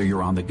 So whether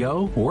you're on the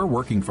go or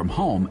working from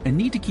home and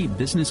need to keep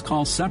business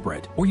calls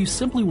separate, or you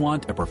simply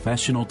want a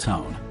professional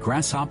tone,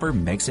 Grasshopper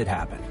makes it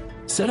happen.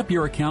 Set up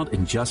your account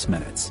in just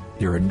minutes.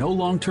 There are no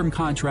long-term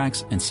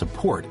contracts and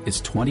support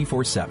is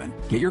 24/7.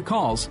 Get your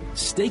calls,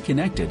 stay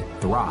connected,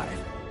 thrive.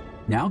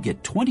 Now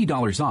get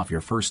 $20 off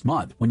your first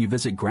month when you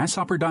visit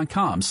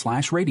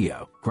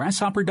grasshopper.com/radio.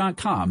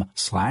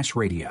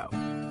 Grasshopper.com/radio.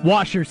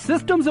 Washer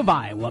Systems of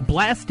Iowa,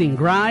 blasting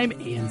grime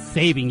and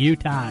saving you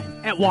time.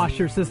 At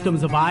Washer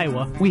Systems of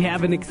Iowa, we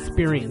have an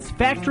experienced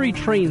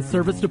factory-trained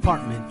service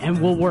department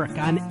and will work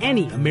on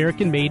any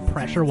American-made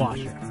pressure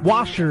washer.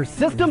 Washer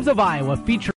Systems of Iowa feature